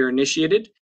investigator-initiated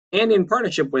and in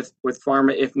partnership with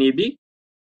pharma if need be.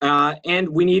 And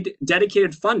we need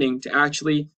dedicated funding to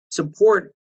actually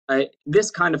support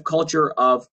this kind of culture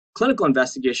of clinical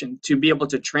investigation to be able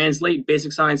to translate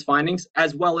basic science findings,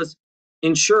 as well as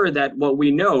ensure that what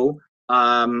we know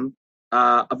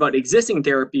about existing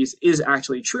therapies is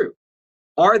actually true.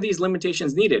 Are these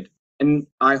limitations needed? And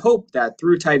I hope that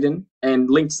through Titan and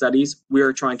linked studies, we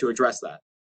are trying to address that.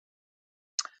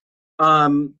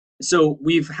 So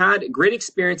we've had great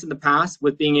experience in the past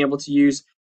with being able to use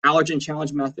allergen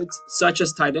challenge methods, such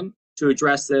as Titan, to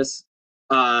address this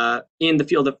in the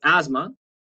field of asthma.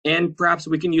 And perhaps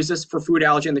we can use this for food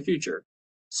allergy in the future.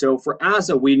 So for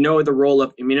asthma, we know the role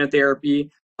of immunotherapy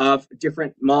of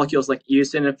different molecules like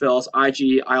eosinophils,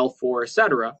 IgE, IL-4,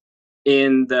 etc.,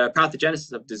 in the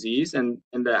pathogenesis of disease and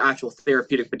the actual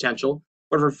therapeutic potential.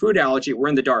 But for food allergy, we're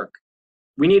in the dark.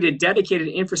 We need a dedicated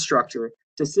infrastructure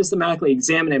to systematically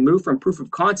examine and move from proof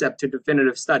of concept to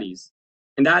definitive studies.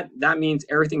 And that means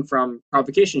everything from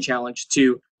provocation challenge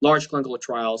to large clinical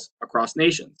trials across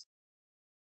nations.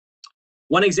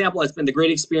 One example has been the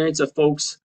great experience of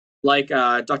folks like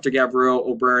Dr. Gavreau,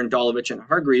 O'Byrne, Dolovich, and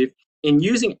Hargreave in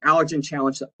using allergen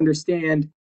challenge to understand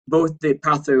both the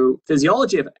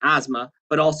pathophysiology of asthma,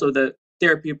 but also the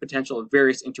therapeutic potential of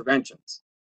various interventions.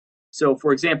 So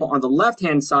for example, on the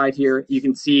left-hand side here, you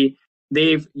can see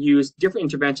they've used different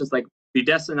interventions like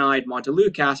budesonide,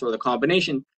 montelukast, or the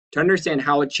combination to understand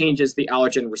how it changes the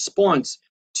allergen response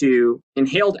to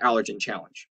inhaled allergen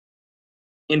challenge.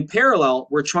 In parallel,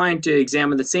 we're trying to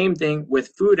examine the same thing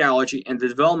with food allergy and the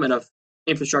development of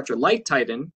infrastructure like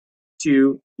Titan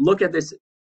to look at this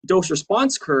dose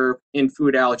response curve in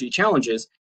food allergy challenges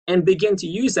and begin to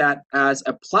use that as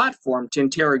a platform to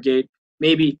interrogate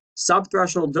maybe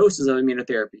subthreshold doses of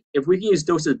immunotherapy. If we can use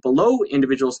doses below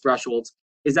individuals' thresholds,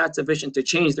 is that sufficient to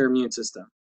change their immune system?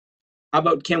 How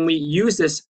about, can we use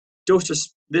this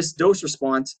dose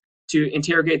response to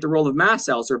interrogate the role of mast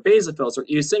cells or basophils or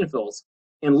eosinophils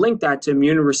and link that to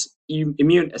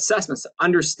immune assessments to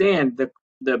understand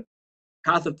the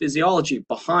pathophysiology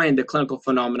behind the clinical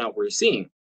phenomena we're seeing?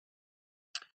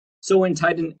 So in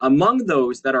Titan, among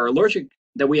those that are allergic,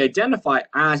 that we identify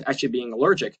as actually being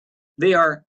allergic, they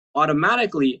are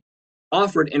automatically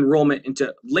offered enrollment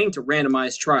into linked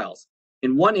randomized trials.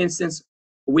 In one instance,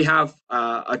 we have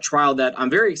a trial that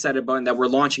I'm very excited about and that we're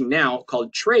launching now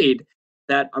called TRADE,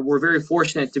 that we're very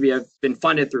fortunate to have been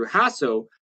funded through HASO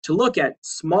to look at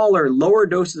smaller, lower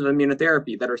doses of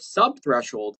immunotherapy that are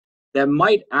sub-threshold that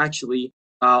might actually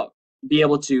be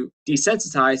able to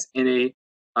desensitize in a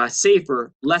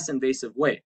safer, less invasive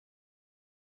way.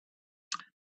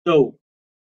 So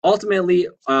ultimately,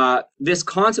 this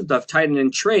concept of Titan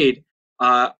and TRADE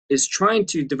is trying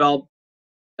to develop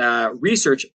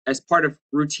research as part of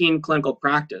routine clinical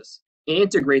practice and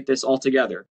integrate this all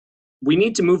together. We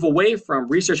need to move away from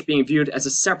research being viewed as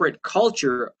a separate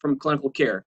culture from clinical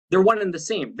care. They're one and the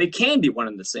same. They can be one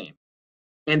and the same.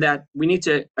 And that we need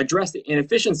to address the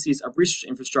inefficiencies of research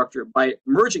infrastructure by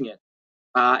merging it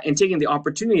and taking the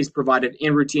opportunities provided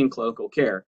in routine clinical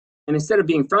care. And instead of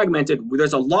being fragmented,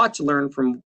 there's a lot to learn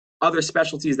from other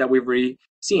specialties that we've already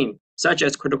seen, such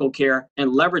as critical care,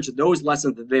 and leverage those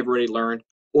lessons that they've already learned,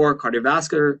 or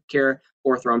cardiovascular care,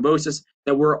 or thrombosis,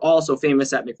 that we're also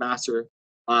famous at McMaster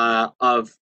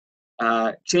of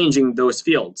changing those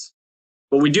fields.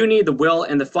 But we do need the will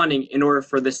and the funding in order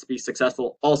for this to be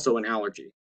successful also in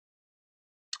allergy.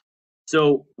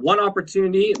 So one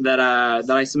opportunity that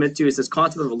I submit to is this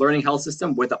concept of a learning health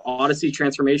system with the Odyssey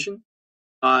transformation,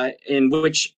 in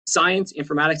which science,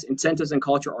 informatics, incentives, and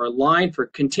culture are aligned for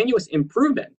continuous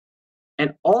improvement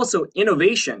and also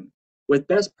innovation, with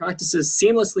best practices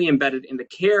seamlessly embedded in the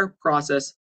care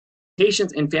process,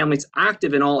 patients and families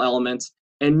active in all elements,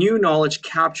 and new knowledge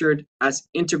captured as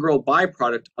integral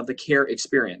byproduct of the care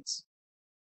experience.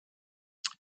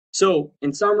 So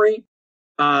in summary,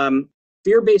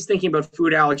 fear-based thinking about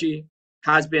food allergy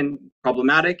has been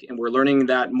problematic, and we're learning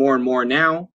that more and more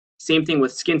now. Same thing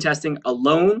with skin testing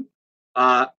alone.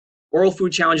 Oral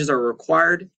food challenges are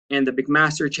required, and the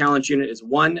McMaster Challenge Unit is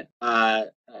one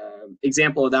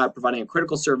example of that, providing a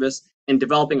critical service in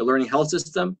developing a learning health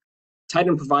system.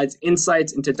 Titan provides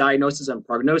insights into diagnosis and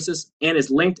prognosis and is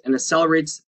linked and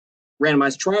accelerates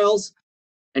randomized trials.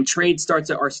 And TRADE starts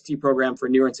an RCT program for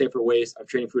newer and safer ways of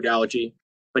treating food allergy,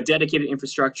 but dedicated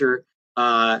infrastructure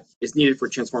is needed for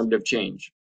transformative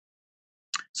change.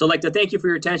 So I'd like to thank you for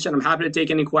your attention. I'm happy to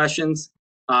take any questions.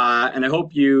 And I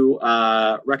hope you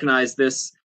recognize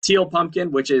this teal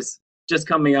pumpkin, which is just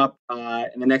coming up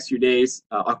in the next few days,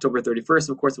 October 31st,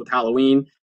 of course, with Halloween.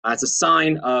 It's a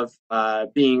sign of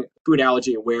being food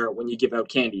allergy aware when you give out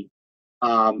candy.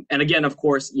 And again, of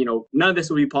course, none of this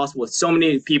would be possible with so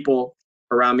many people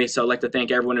around me. So I'd like to thank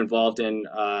everyone involved in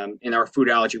our food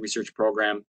allergy research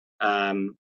program.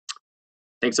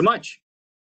 Thanks so much.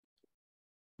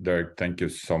 Derek, thank you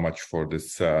so much for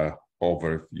this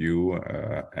overview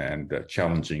and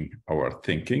challenging our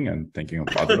thinking and thinking of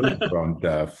others around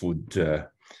food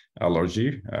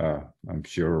allergy. I'm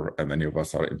sure many of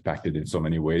us are impacted in so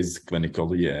many ways,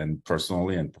 clinically and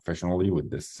personally and professionally, with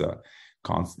this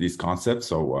these concepts.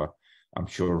 So I'm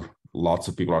sure lots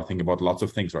of people are thinking about lots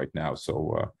of things right now.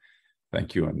 So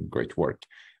thank you and great work.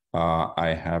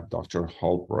 I have Dr.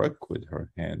 Holbrook with her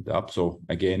hand up. So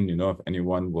again, if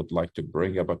anyone would like to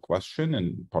bring up a question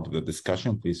and part of the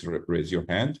discussion, please raise your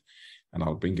hand and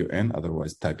I'll bring you in.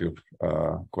 Otherwise, type your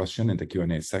question in the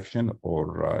Q&A section,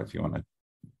 or if you want to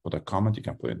put a comment, you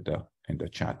can put it in the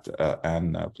chat.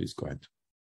 And please go ahead.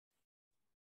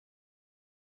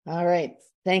 All right.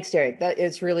 Thanks, Derek.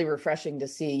 It's really refreshing to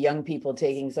see young people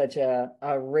taking such a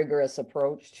rigorous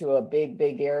approach to a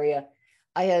big area.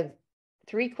 I have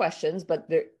 3 questions, but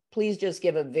please just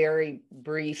give a very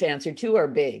brief answer. 2 are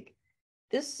big.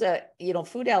 This,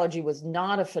 food allergy was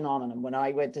not a phenomenon when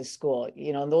I went to school.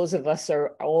 Those of us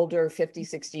are older, 50,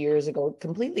 60 years ago,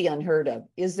 completely unheard of.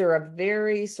 Is there a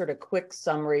very sort of quick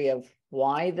summary of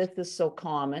why this is so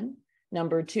common?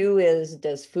 Number 2 is,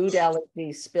 does food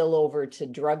allergy spill over to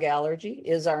drug allergy?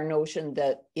 Is our notion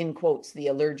that, in quotes, the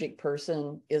allergic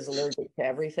person is allergic to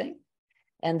everything?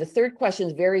 And the 3rd question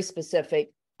is very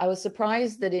specific. I was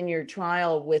surprised that in your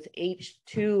trial with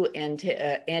H2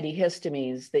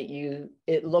 antihistamines that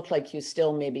it looked like you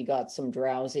still maybe got some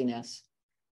drowsiness.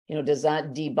 Does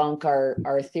that debunk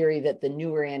our theory that the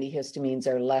newer antihistamines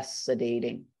are less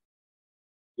sedating?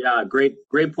 Yeah, great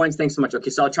points. Thanks so much.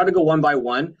 Okay, so I'll try to go one by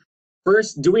one.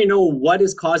 First, do we know what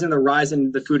is causing the rise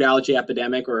in the food allergy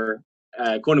epidemic, or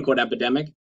quote unquote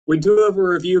epidemic? We do have a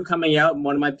review coming out, and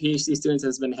one of my PhD students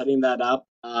has been heading that up.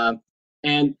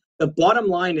 And the bottom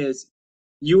line is,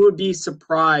 you would be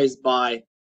surprised by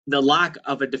the lack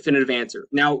of a definitive answer.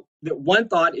 Now, the one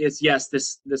thought is, yes,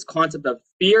 this concept of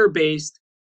fear-based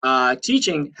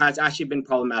teaching has actually been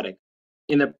problematic.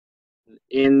 In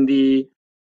the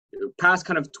past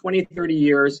kind of 20, 30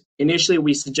 years, initially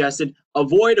we suggested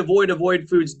avoid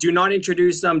foods, do not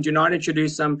introduce them.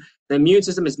 The immune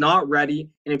system is not ready,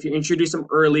 and if you introduce them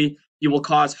early, you will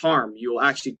cause harm. You will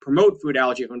actually promote food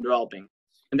allergy from developing.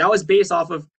 And that was based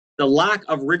off of the lack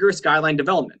of rigorous guideline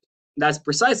development. That's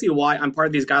precisely why I'm part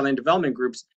of these guideline development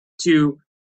groups, to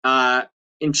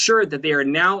ensure that they are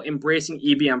now embracing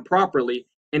EBM properly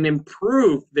and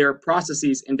improve their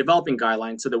processes in developing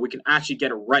guidelines so that we can actually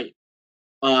get it right.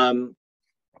 The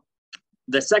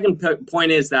second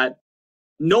point is that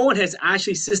no one has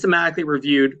actually systematically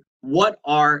reviewed what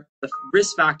are the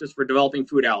risk factors for developing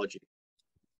food allergy.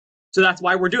 So that's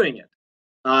why we're doing it.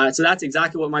 So that's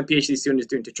exactly what my PhD student is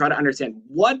doing, to try to understand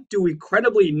what do we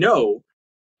credibly know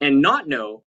and not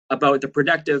know about the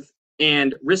protective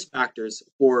and risk factors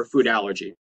for food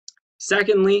allergy.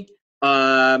 Secondly,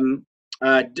 are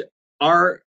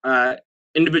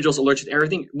individuals allergic to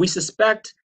everything? We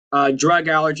suspect drug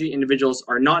allergy individuals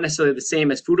are not necessarily the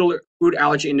same as food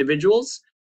allergy individuals.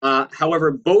 However,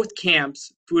 both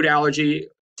camps, food allergy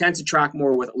tends to track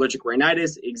more with allergic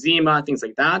rhinitis, eczema, things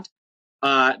like that.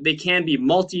 They can be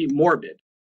multi-morbid,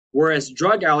 whereas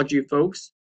drug allergy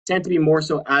folks tend to be more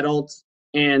so adults,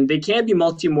 and they can be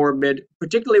multi-morbid,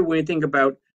 particularly when you think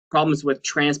about problems with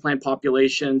transplant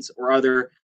populations or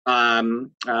other,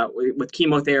 with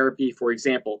chemotherapy, for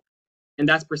example. And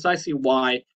that's precisely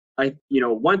why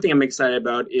one thing I'm excited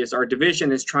about is our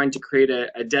division is trying to create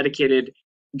a dedicated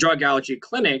drug allergy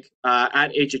clinic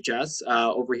at HHS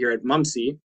over here at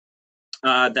MUMC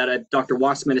that Dr.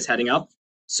 Wasserman is heading up.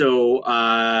 So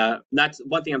that's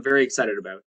one thing I'm very excited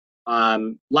about.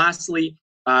 Lastly,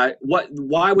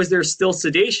 why was there still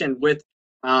sedation with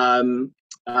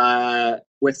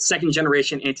second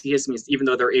generation antihistamines, even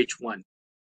though they're H1?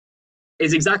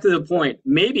 Is exactly the point.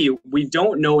 Maybe we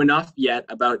don't know enough yet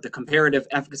about the comparative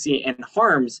efficacy and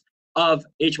harms of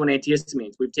H1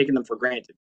 antihistamines. We've taken them for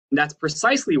granted. And that's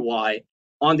precisely why,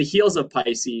 on the heels of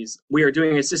Pisces, we are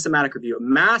doing a systematic review, a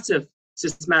massive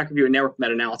systematic review and network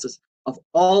meta-analysis of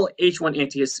all H1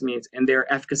 antihistamines and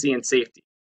their efficacy and safety.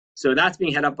 So that's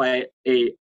being headed up by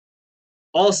a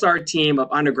all-star team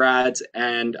of undergrads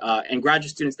and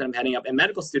graduate students that I'm heading up, and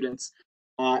medical students.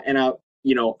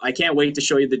 I can't wait to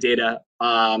show you the data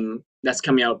that's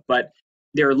coming out, but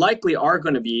there likely are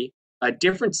going to be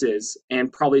differences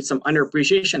and probably some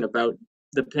underappreciation about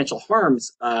the potential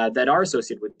harms that are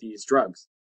associated with these drugs.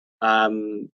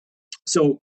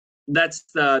 So that's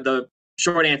the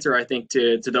short answer, I think,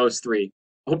 to those three.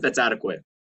 I hope that's adequate.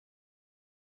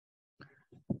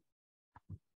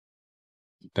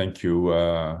 Thank you,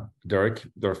 Derek.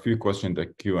 There are a few questions in the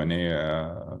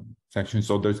Q&A section.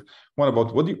 So there's one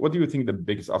about what do you think the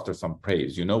biggest, after some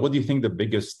praise, what do you think the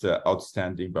biggest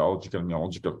outstanding biological and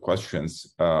immunological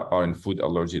questions are in food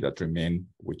allergy that remain,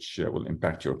 which will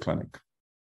impact your clinic?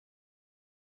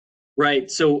 Right.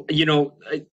 So,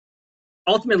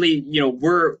 ultimately,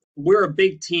 we're a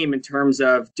big team in terms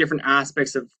of different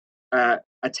aspects of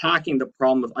attacking the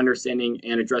problem of understanding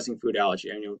and addressing food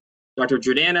allergy. I know Dr.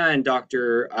 Jordana and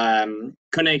Dr.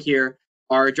 Koenig here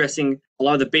are addressing a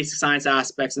lot of the basic science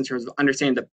aspects in terms of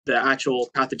understanding the actual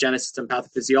pathogenesis and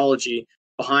pathophysiology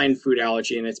behind food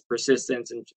allergy and its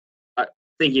persistence, and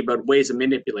thinking about ways of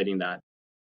manipulating that.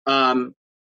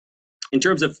 In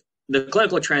terms of the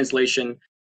clinical translation,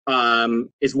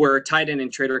 is where Titan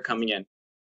and Trade are coming in.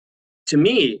 To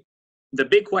me, the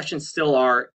big questions still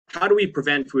are, how do we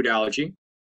prevent food allergy?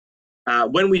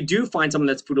 When we do find someone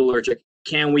that's food allergic,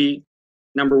 can we,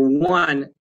 number one,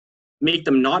 make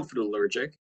them not food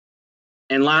allergic?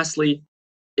 And lastly,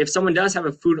 if someone does have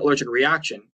a food allergic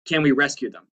reaction, can we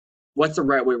rescue them? What's the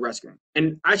right way of rescuing?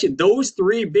 And actually, those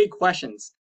three big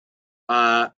questions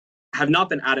have not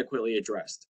been adequately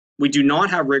addressed. We do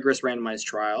not have rigorous randomized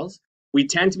trials. We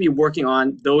tend to be working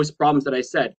on those problems that I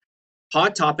said,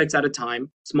 hot topics at a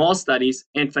time, small studies,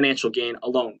 and financial gain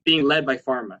alone, being led by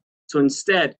pharma. So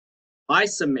instead, I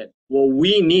submit what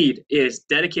we need is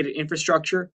dedicated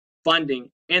infrastructure, funding,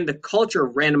 and the culture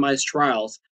of randomized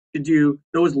trials to do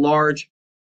those large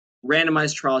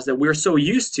randomized trials that we're so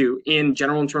used to in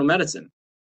general internal medicine.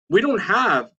 We don't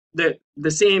have the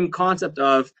same concept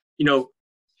of,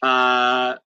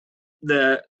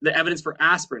 the evidence for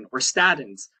aspirin or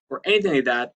statins or anything like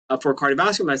that for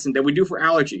cardiovascular medicine that we do for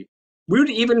allergy. We would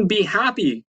even be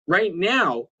happy right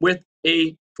now with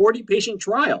a 40-patient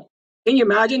trial. Can you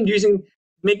imagine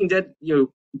making that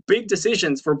big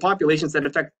decisions for populations that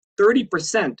affect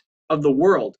 30% of the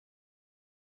world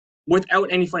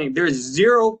without any funding? There's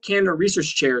 0 Canada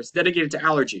research chairs dedicated to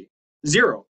allergy,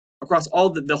 0 across all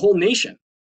the whole nation.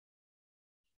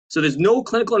 So there's no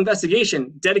clinical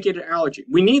investigation dedicated to allergy.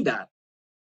 We need that.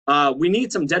 We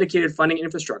need some dedicated funding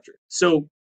infrastructure. So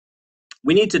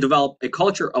we need to develop a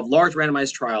culture of large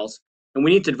randomized trials, and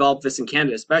we need to develop this in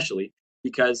Canada especially,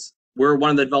 because we're one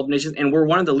of the developed nations and we're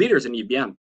one of the leaders in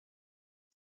EBM.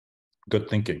 Good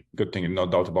thinking, no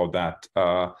doubt about that.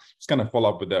 Just going to follow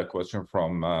up with a question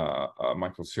from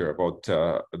Michael here about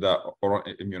the oral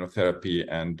immunotherapy,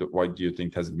 and why do you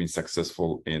think has been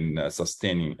successful in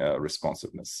sustaining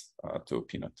responsiveness to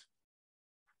peanut?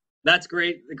 That's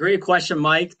great. Great question,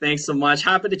 Mike. Thanks so much.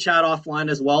 Happy to chat offline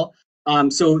as well.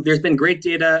 So there's been great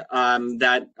data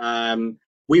that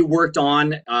we worked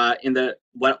on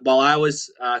while I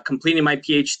was completing my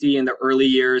PhD in the early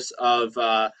years of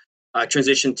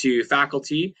transition to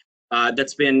faculty.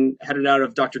 That's been headed out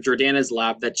of Dr. Jordana's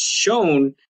lab, that's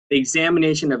shown the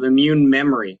examination of immune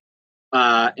memory.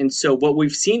 And so what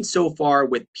we've seen so far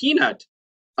with peanut,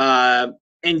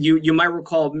 and you might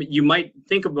recall, you might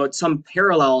think about some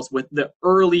parallels with the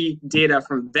early data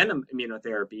from venom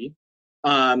immunotherapy,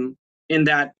 in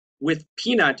that with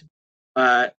peanut,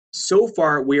 so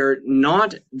far we are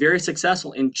not very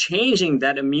successful in changing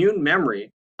that immune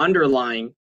memory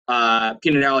underlying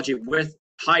peanut allergy with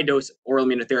high-dose oral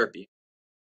immunotherapy.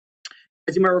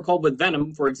 As you might recall with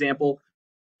venom, for example,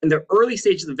 in the early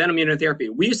stages of venom immunotherapy,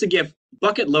 we used to give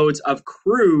bucket loads of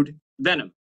crude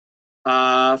venom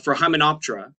for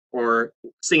Hymenoptera, or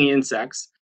stinging insects,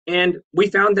 and we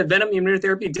found that venom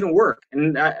immunotherapy didn't work,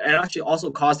 and it actually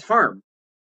also caused harm.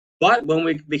 But when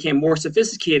we became more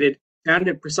sophisticated, found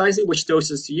out precisely which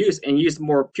doses to use, and used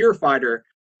more purified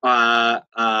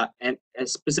and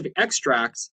specific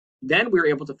extracts, then we were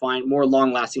able to find more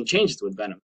long-lasting changes with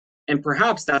venom. And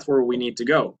perhaps that's where we need to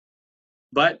go.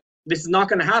 But this is not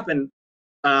going to happen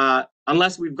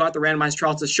unless we've got the randomized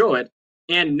trials to show it.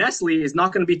 And Nestle is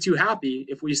not going to be too happy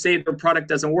if we say their product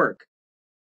doesn't work.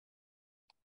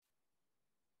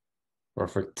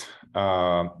 Perfect.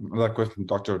 Another question,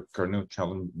 Dr. Carnot,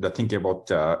 thinking about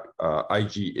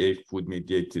IgA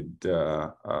food-mediated,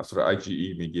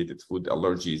 IgE-mediated food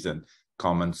allergies, and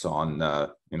comments on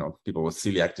people with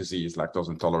celiac disease, lactose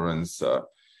intolerance.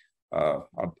 Are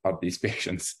these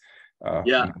patients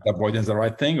avoidance the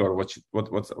right thing, or what's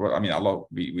I mean,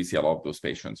 we see a lot of those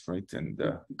patients, right? And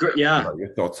what are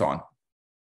your thoughts on?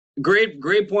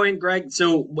 Great point, Greg.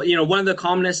 So one of the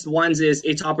commonest ones is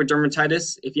atopic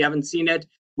dermatitis. If you haven't seen it,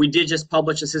 we did just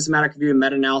publish a systematic review and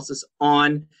meta-analysis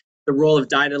on the role of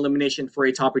diet elimination for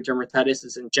atopic dermatitis.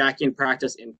 It's in JACI in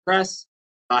Practice in Press.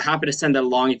 Happy to send that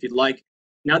along if you'd like.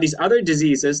 Now, these other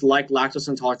diseases like lactose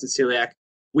intolerance and celiac,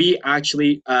 we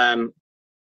actually are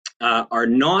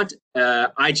not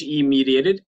IgE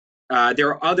mediated. There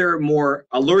are other more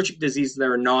allergic diseases that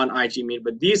are non-IgE mediated,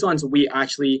 but these ones we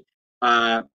actually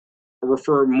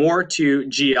refer more to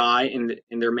GI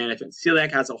in their management.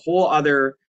 Celiac has a whole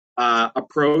other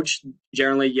approach.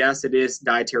 Generally, yes, it is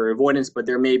dietary avoidance, but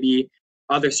there may be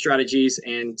other strategies,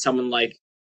 and someone like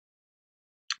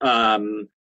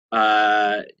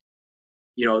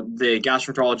the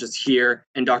gastroenterologist here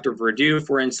and Dr. Verdu,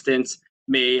 for instance,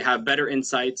 may have better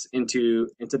insights into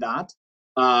that.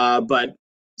 But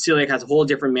celiac has a whole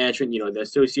different management, the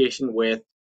association with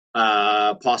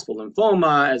possible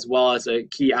lymphoma, as well as a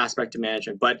key aspect to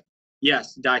management. But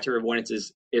yes, dietary avoidance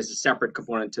is a separate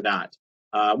component to that,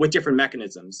 with different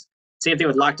mechanisms. Same thing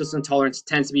with lactose intolerance,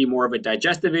 tends to be more of a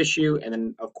digestive issue, and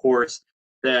then of course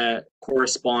the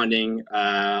corresponding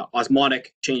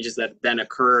osmotic changes that then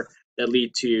occur that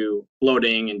lead to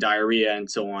bloating and diarrhea and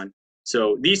so on.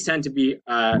 So these tend to be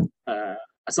a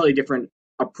slightly different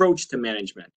approach to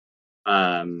management.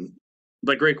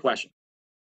 But great question.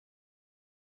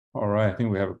 All right, I think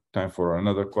we have time for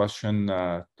another question.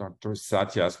 Dr.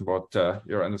 Satya asked about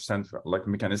your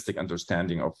mechanistic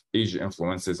understanding of age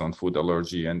influences on food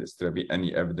allergy, and is there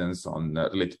any evidence on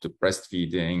related to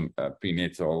breastfeeding,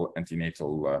 prenatal,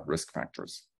 antenatal risk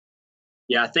factors?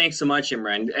 Yeah, thanks so much,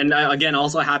 Imran. And again,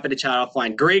 also happy to chat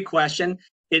offline. Great question.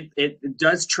 It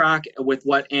does track with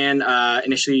what Anne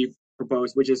initially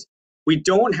proposed, which is we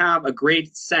don't have a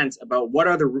great sense about what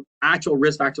are the actual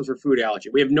risk factors for food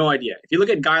allergy. We have no idea. If you look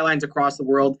at guidelines across the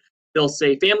world, they'll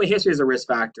say family history is a risk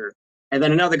factor. And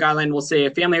then another guideline will say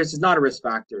a family history is not a risk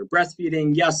factor.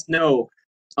 Breastfeeding, yes, no.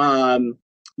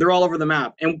 They're all over the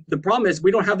map. And the problem is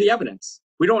we don't have the evidence.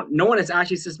 No one has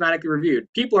actually systematically reviewed.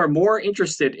 People are more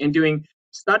interested in doing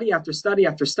study after study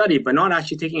after study, but not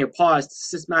actually taking a pause to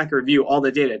systematically review all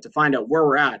the data to find out where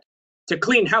we're at, to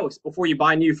clean house before you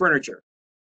buy new furniture.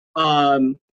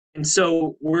 And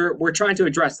so we're trying to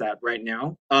address that right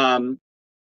now.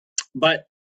 But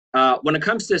when it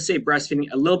comes to, say,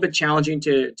 breastfeeding, a little bit challenging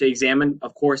to examine,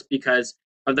 of course, because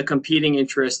of the competing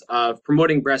interest of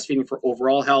promoting breastfeeding for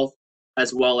overall health,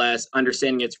 as well as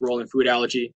understanding its role in food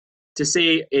allergy. To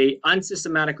say a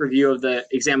unsystematic review of the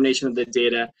examination of the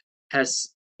data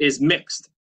is mixed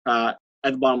at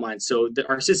the bottom line. So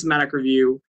our systematic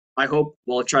review, I hope,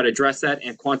 will try to address that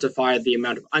and quantify the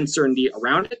amount of uncertainty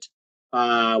around it.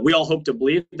 We all hope to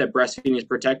believe that breastfeeding is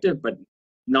protective, but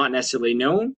not necessarily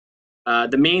known.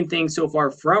 The main thing so far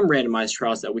from randomized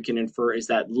trials that we can infer is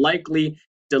that likely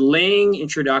delaying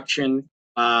introduction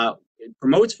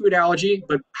promotes food allergy,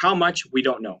 but how much, we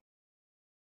don't know.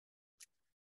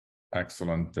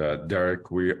 Excellent.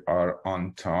 Derek, we are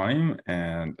on time,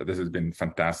 and this has been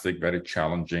fantastic, very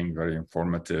challenging, very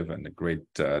informative, and a great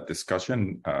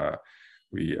discussion.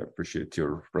 We appreciate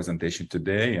your presentation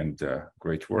today, and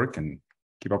great work, and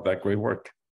keep up that great work.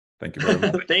 Thank you very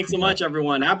much. Thanks so much,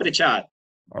 everyone. Happy to chat.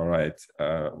 All right.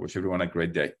 Wish everyone a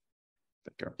great day.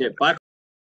 Take care. Yeah, bye.